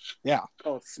 Yeah.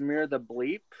 Called Smear the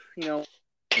Bleep.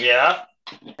 Yeah.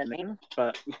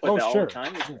 But we played that all the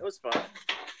time. It was fun.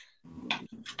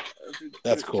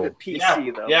 That's cool.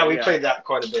 PC, though. Yeah, we played that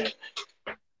quite a bit.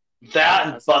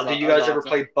 Did you guys ever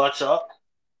play Butts Up?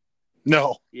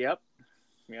 No. Yep.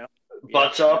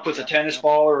 Butts Up with a tennis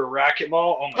ball or a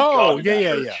racquetball? Oh, my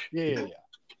God. Yeah.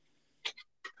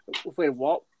 We played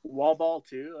wall ball,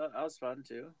 too. That was fun,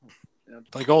 too.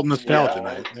 Like old nostalgia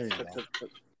night. There you go.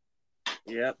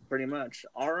 Yep, pretty much.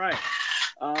 All right.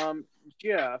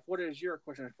 Jeff, what is your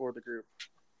question for the group?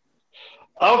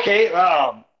 Okay,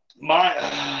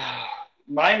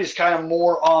 mine is kind of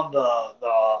more on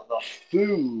the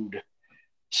food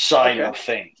side of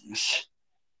things.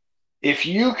 If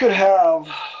you could have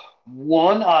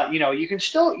one, you can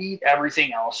still eat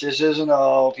everything else. This isn't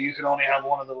if you could only have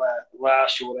one of the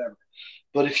last or whatever.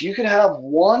 But if you could have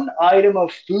one item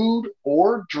of food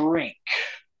or drink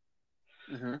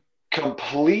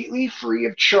completely free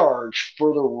of charge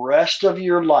for the rest of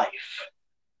your life,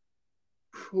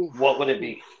 what would it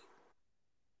be?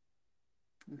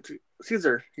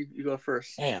 Caesar, you go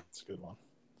first. Man, that's a good one.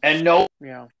 And no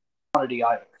quantity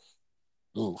either.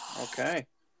 Oof. Okay.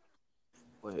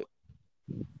 Wait.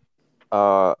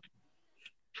 Can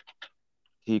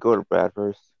you go to Brad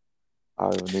first?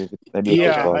 I'd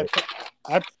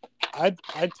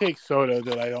take soda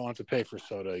that I don't have to pay for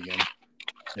soda again.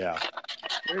 Yeah.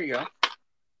 There you go.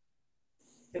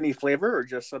 Any flavor or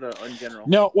just soda in general?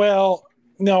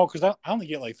 No, because I only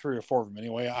get like 3 or 4 of them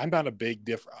anyway. I'm not a big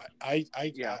difference. I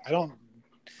don't,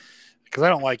 because I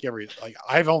don't like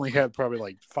I've only had probably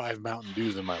like 5 Mountain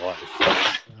Dews in my life. So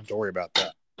I don't have to worry about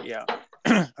that. Yeah.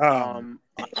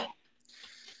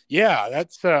 Yeah,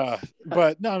 that's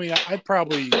but no, I mean I'd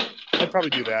probably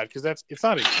do that because it's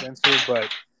not expensive, but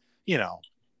you know,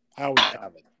 I always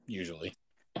have it usually.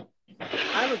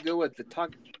 I would go with the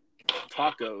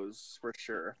tacos for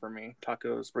sure. For me,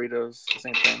 tacos, burritos,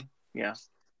 same thing. Yeah,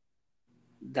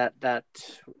 that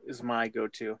is my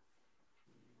go-to.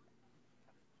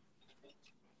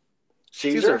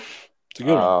 Caesar. It's a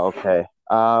good one. Okay.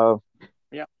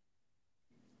 Yeah.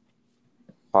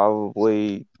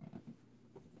 Probably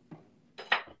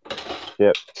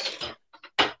chips.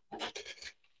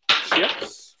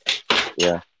 Chips.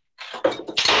 Yeah.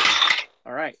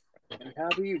 All right. And how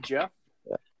about you, Jeff?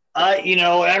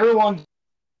 Everyone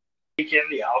in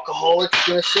the alcoholic's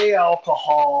gonna say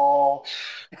alcohol,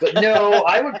 but no,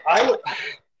 I would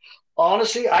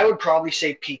honestly, I would probably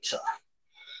say pizza.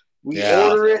 We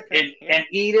order it and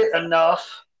eat it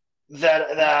enough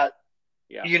that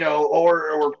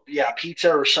or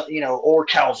pizza or something, or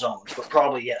calzones, but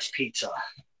probably yes, pizza.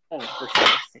 Oh, for sure.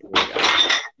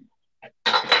 Yeah.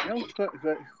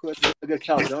 What's a good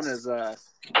calzone is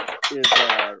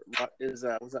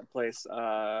what's that place?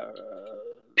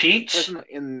 Pete's?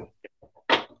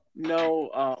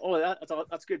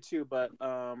 That's good too. But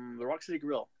the Rock City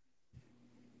Grill.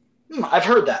 I've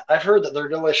heard that. I've heard that they're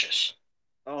delicious.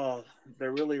 Oh,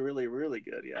 they're really, really, really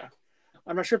good. Yeah,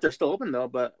 I'm not sure if they're still open though,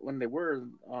 but when they were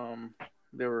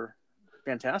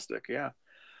fantastic. Yeah.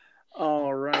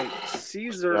 All right,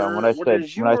 Caesar.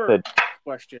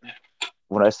 Question?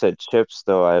 When I said chips,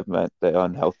 though, I meant the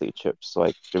unhealthy chips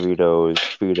like Doritos,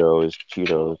 Fritos,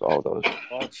 Cheetos, all those.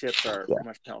 All chips are pretty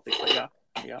much healthy, but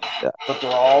yeah. But they're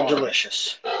all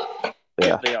delicious.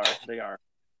 Yeah, they are.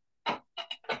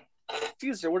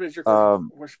 Caesar, what is your question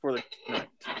for the night?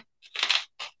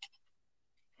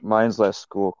 Mine's last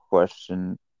school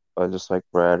question, just like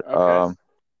Brad.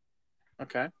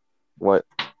 Okay. What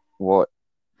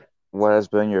has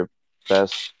been your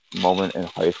best moment in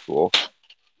high school?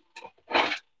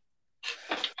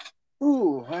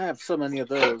 Ooh, I have so many of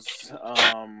those.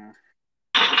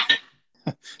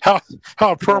 How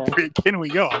appropriate can we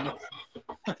go?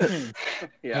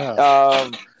 Yeah.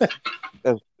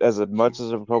 As much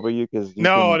as appropriate, because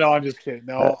no, I'm just kidding.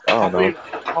 No, I'll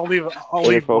leave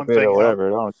one thing or whatever.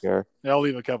 I don't care. I'll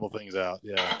leave a couple things out.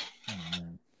 Yeah.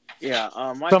 Yeah.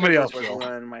 My Somebody else was will.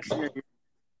 when my senior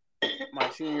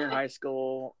year in high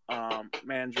school,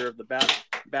 manager of the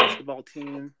basketball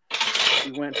team.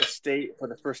 We went to state for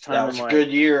the first time. That was a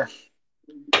good year.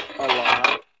 A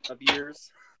lot of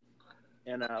years.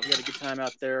 And we had a good time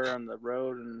out there on the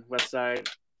road in West Side,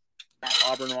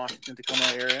 Auburn, Washington, Tacoma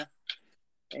area.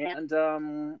 And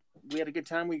we had a good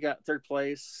time. We got third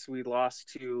place. We lost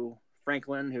to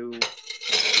Franklin, who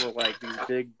were like these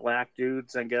big black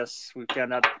dudes. I guess we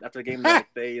found out after the game that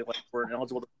they weren't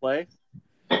eligible to play.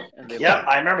 And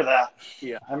I remember that.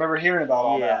 Yeah. I remember hearing about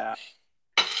all that.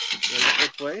 It was a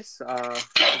good place. It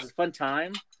was a fun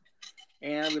time.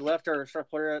 And we left our star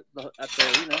player at the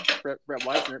arena. Brett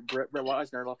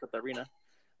Weisner left at the arena.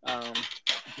 I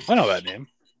know that name.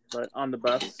 But on the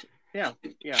bus, yeah.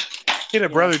 He had a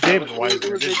brother, David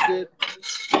Weisner.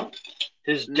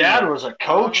 His dad was a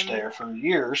coach there for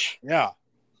years. Yeah.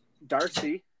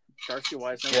 Darcy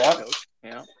Weisner was a coach.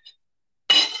 Yeah.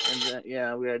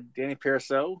 And we had Danny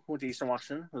Pariseau, who went to Eastern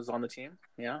Washington, was on the team.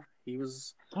 Yeah, he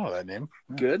was. Oh, that name.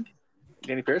 Good.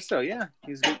 Danny Pariseau, yeah,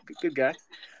 he's a good guy.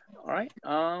 All right,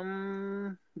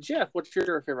 Jeff, what's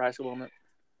your favorite high school moment?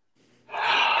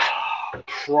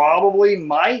 Probably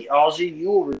my Ozzy.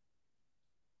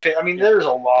 There's a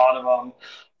lot of them.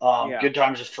 Good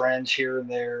times with friends here and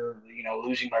there.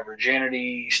 Losing my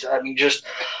virginity.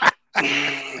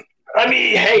 Hey,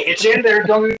 it's in there.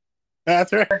 Don't.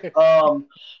 That's right.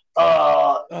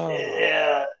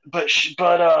 Yeah, but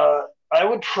I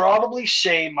would probably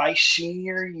say my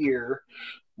senior year,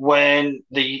 when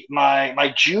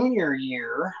my junior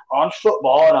year on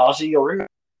football, and Ozzy, you'll remember,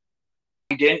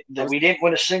 we didn't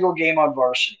win a single game on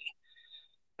varsity.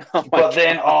 But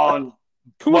then on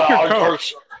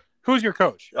who's your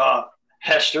coach?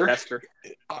 Hester.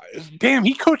 Damn,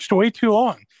 he coached way too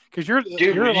long. Because you have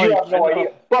no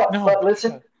idea. But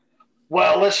listen.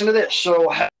 Well, listen to this.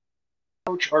 So,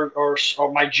 coach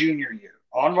or my junior year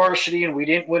on varsity, and we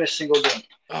didn't win a single game.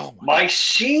 Oh my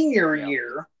senior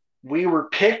year, we were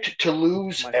picked to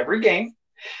lose every game.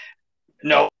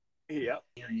 No. Yeah.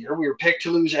 Year we were picked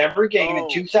to lose every game in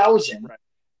 2000,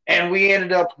 and we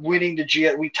ended up winning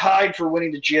we tied for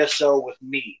winning the GSO with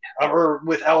Meade or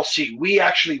with LC. We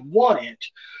actually won it.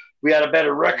 We had a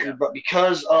better record, but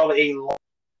because of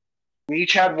we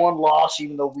each had one loss,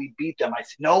 even though we beat them.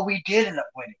 No, we did end up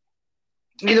winning.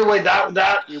 either way, that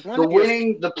We won the the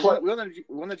winning the We play.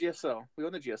 won the GSL. We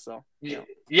won the GSL.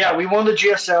 Yeah, we won the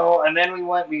GSL, and then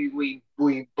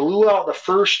we blew out the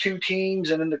first two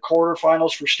teams, and in the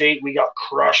quarterfinals for state, we got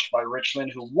crushed by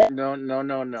Richland, who won.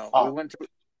 No. Oh.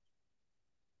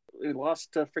 We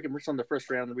lost to freaking Richland the first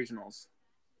round of the regionals.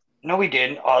 No, we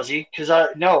didn't, Ozzy.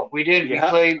 No, we didn't.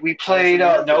 Yeah. We played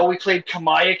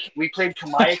Kamayak. We played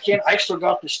Kamayakin. I still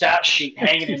got the stat sheet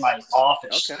hanging in my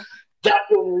office. Okay. That's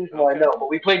the only reason why I Okay. know. But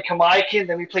we played Kamayakin,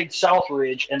 then we played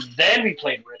Southridge, and then we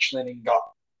played Richland and got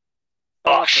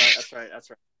crushed. That's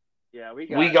right. Yeah,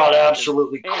 we got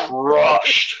absolutely and-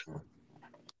 crushed.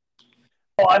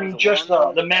 Well, I That mean, was a just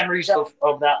long- the memories of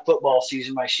that football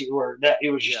season,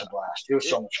 it was just Yeah. a blast. It was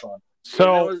so much fun.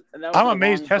 So and that was I'm a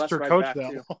amazed long bus Hester ride coached back,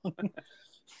 that too. one.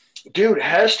 Dude,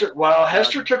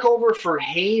 Hester took over for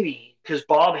Haney, because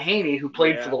Bob Haney, who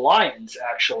played Yeah. for the Lions,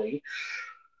 actually,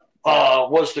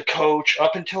 was the coach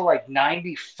up until like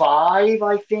 '95,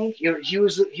 I think. He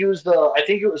was I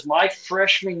think it was my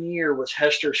freshman year was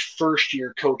Hester's first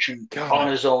year coaching God.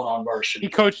 on his own on varsity. He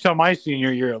coached till my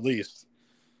senior year at least.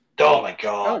 Oh my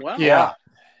God! Oh, wow.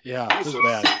 Yeah, this is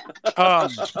bad.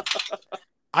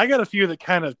 I got a few that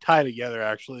kind of tie together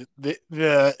actually.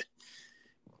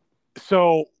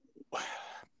 So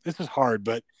this is hard,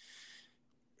 but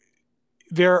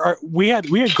we had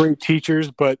great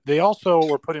teachers, but they also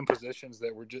were put in positions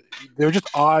that were just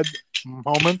odd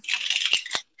moments.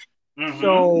 Mhm.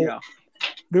 So Yeah.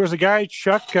 there was a guy,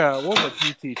 Chuck. What was that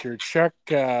key teacher? Chuck.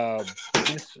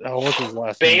 What's his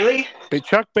last Bailey, name?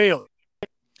 Chuck Bailey.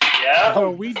 yeah. So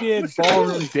we did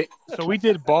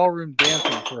ballroom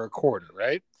dancing for a quarter,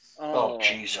 right? Oh,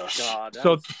 Jesus. God. that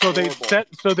So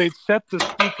was they'd set the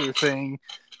speaker thing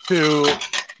to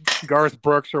Garth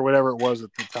Brooks or whatever it was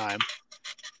at the time,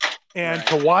 and Right.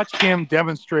 to watch him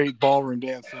demonstrate ballroom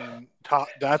dancing,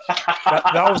 that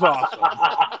was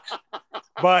awesome.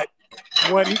 But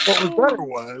what was better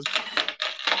was,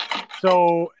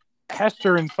 so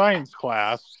Hester in science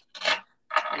class,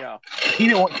 Yeah.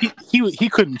 he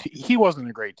wasn't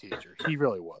a great teacher. He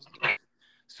really wasn't.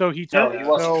 So he No, took he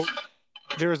wasn't. so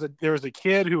there was a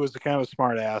kid who was a kind of a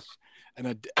smart ass,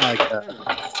 and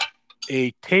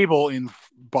a table in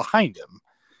behind him,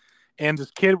 and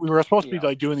this kid, we were supposed to be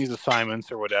like doing these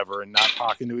assignments or whatever and not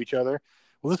talking to each other.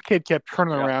 Well, this kid kept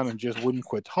turning around and just wouldn't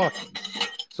quit talking.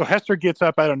 So Hester gets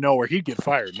up out of nowhere. He'd get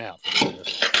fired now for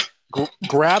this.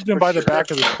 Grabbed him by the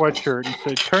back of the sweatshirt and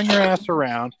said, "Turn your ass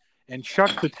around," and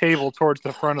chucked the table towards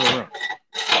the front of the room.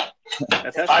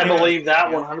 I believe that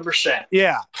 100%.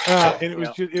 Yeah, and it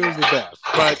was the best.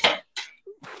 But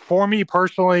for me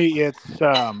personally, it's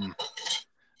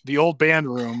the old band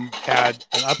room had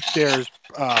an upstairs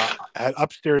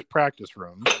practice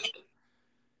rooms,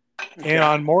 and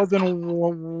on more than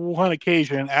one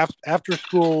occasion, after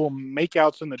school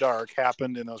makeouts in the dark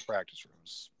happened in those practice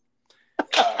rooms.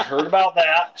 Heard about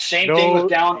that. Same thing with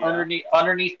down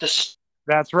underneath the.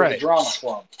 That's right. The drama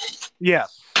club.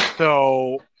 Yes.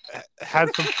 So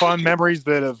had some fun memories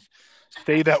that have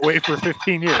stayed that way for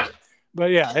 15 years.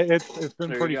 But yeah, it's been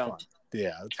There pretty you go. fun.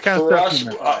 Yeah, it's kind of For stuff us, you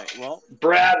know. All right. Well,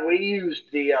 Brad, we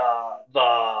used the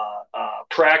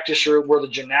practice room where the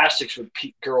gymnastics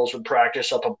girls would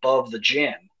practice up above the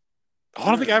gym. I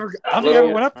don't think I ever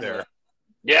went up there.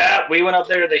 Yeah, we went up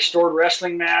there. They stored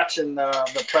wrestling mats and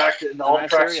the practice and all the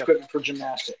nice practice area. equipment for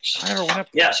gymnastics. I never went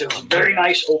up there. Yes, it was a very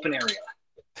nice open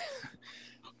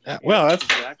area. Well,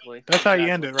 exactly. that's how you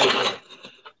end it right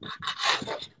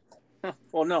there.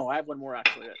 Well, no, I have one more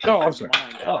actually. Oh, I'm sorry.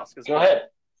 Go ahead.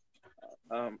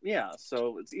 Yeah,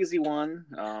 so it's easy one.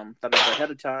 Thought of ahead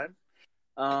of time.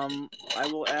 I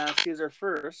will ask Caesar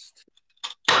first.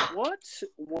 What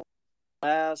was the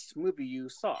last movie you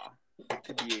saw? It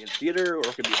could be in theater or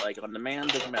it could be like on demand.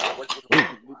 Doesn't matter. What was the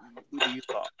movie you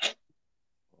saw?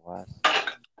 Last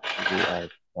movie I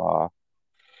saw.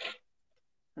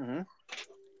 Mm-hmm.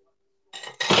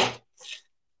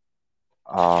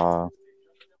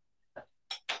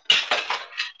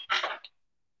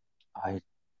 I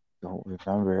don't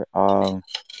remember.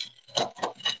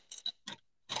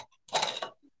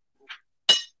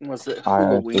 Was it I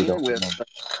actually Halloween don't with remember.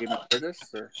 Jamie Lee Curtis?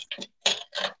 Or?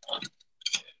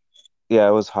 Yeah,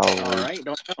 it was Halloween. All right,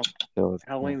 don't know. It was-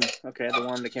 Halloween. Okay, the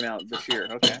one that came out this year.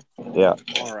 Okay. Yeah.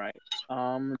 All right.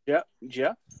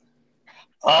 Jeff.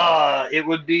 It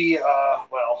would be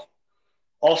well,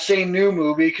 I'll say new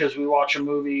movie because we watch a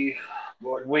movie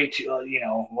way too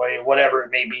whatever it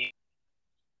may be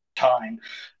time.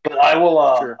 But I will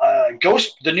Sure.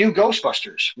 the new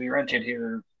Ghostbusters we rented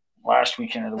here last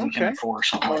weekend or the weekend before or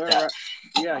something like that.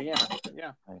 Yeah.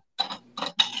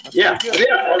 That's Yeah,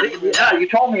 pretty good. yeah. You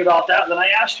told me about that, then I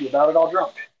asked you about it all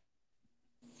drunk.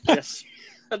 Yes.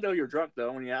 I know you're drunk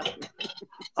though when you asked me.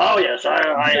 Oh yes,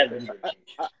 I had been drinking.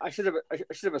 I should have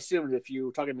assumed if you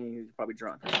were talking to me, you're probably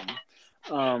drunk or something.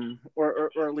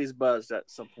 Or at least buzzed at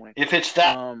some point. If it's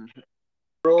that,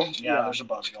 yeah, there's a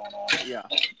buzz going on. Yeah.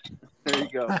 There you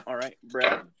go. All right,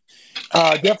 Brad.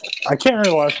 I can't remember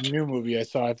the last new movie I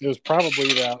saw. It was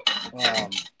probably that.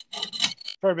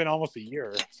 Probably been almost a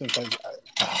year since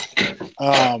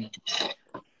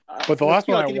but the last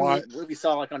one I watched, we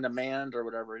saw like on demand or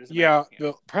whatever.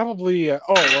 probably.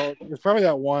 It's probably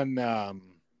that one. God,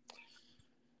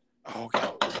 was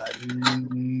that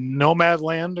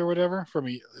Nomadland or whatever for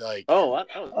me? Like, Yeah.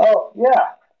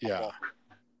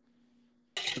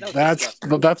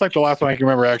 That's like the last one I can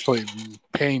remember actually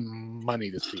paying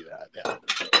money to see that. Yeah.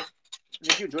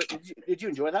 Did you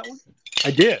enjoy that one?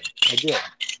 I did. You did?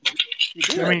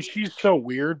 I mean, she's so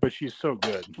weird, but she's so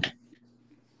good.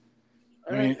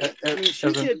 She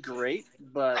did great,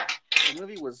 but the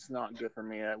movie was not good for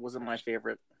me. It wasn't my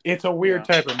favorite. It's a weird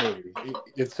type of movie.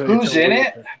 Who's in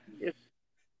it? It's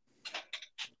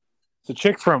a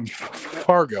chick from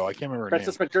Fargo. I can't remember her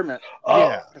Frances name. McDermott.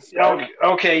 Yeah.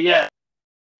 Okay, yeah.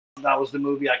 That was the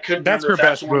movie. I couldn't. That's remember her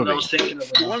if best one movie. I was thinking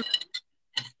of.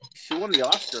 She won the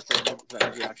Oscar for that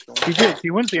movie, actually. She did. She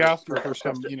wins the Oscar for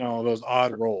some, those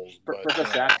odd roles. For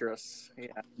best actress.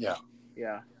 Yeah.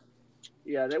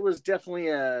 Yeah, that was definitely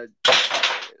a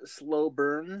slow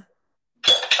burn.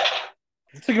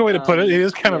 That's a good way to put it. It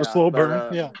is kind of a slow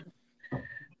burn.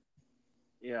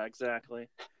 Yeah, exactly.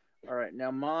 All right.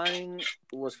 Now, mine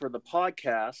was for the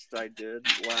podcast I did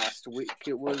last week.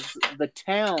 It was The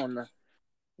Town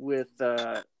with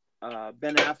Ben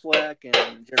Affleck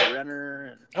and Jerry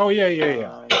Renner. And,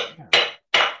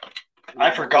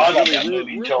 I forgot about that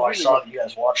movie until I saw that you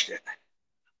guys watched it.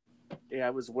 Yeah,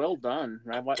 it was well done.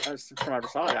 I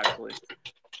saw it actually.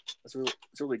 It's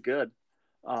really good.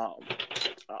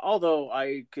 Although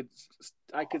I could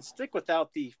stick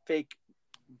without the fake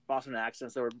Boston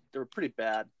accents. They were pretty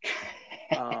bad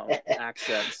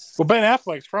accents. Well, Ben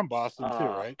Affleck's from Boston too,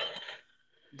 right?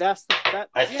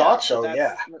 I thought so.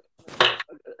 Yeah.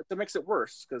 That makes it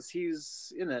worse because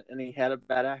he's in it and he had a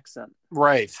bad accent.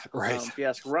 Right. If you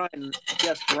ask Ryan,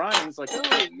 he's like,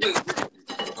 "Oh, you're being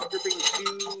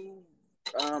too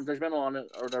judgmental on it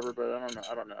or whatever." But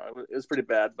I don't know. It was pretty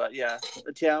bad. But yeah,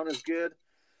 The Town is good.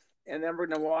 And then we're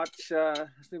gonna watch.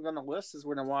 Something on the list is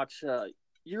we're gonna watch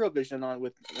Eurovision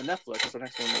with Netflix. So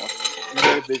next one we'll watch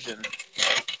Eurovision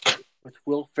with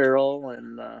Will Ferrell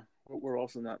and we're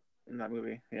also in that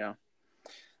movie. Yeah,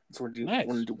 that's what we're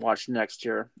going to watch next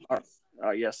year.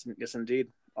 Yes, indeed.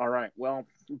 All right. Well,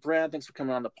 Brad, thanks for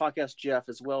coming on the podcast. Jeff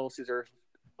as well. Caesar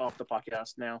off the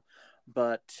podcast now,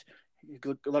 but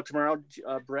good luck tomorrow,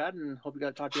 Brad, and hope we got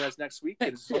to talk to you guys next week.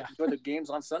 And enjoy the games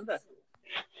on Sunday.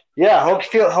 Yeah,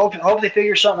 hope they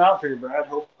figure something out for you, Brad.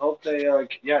 Hope they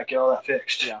get all that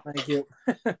fixed. Yeah. Thank you.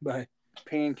 Bye.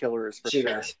 Painkillers for See sure.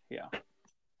 you guys. Yeah.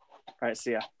 All right.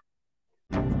 See ya.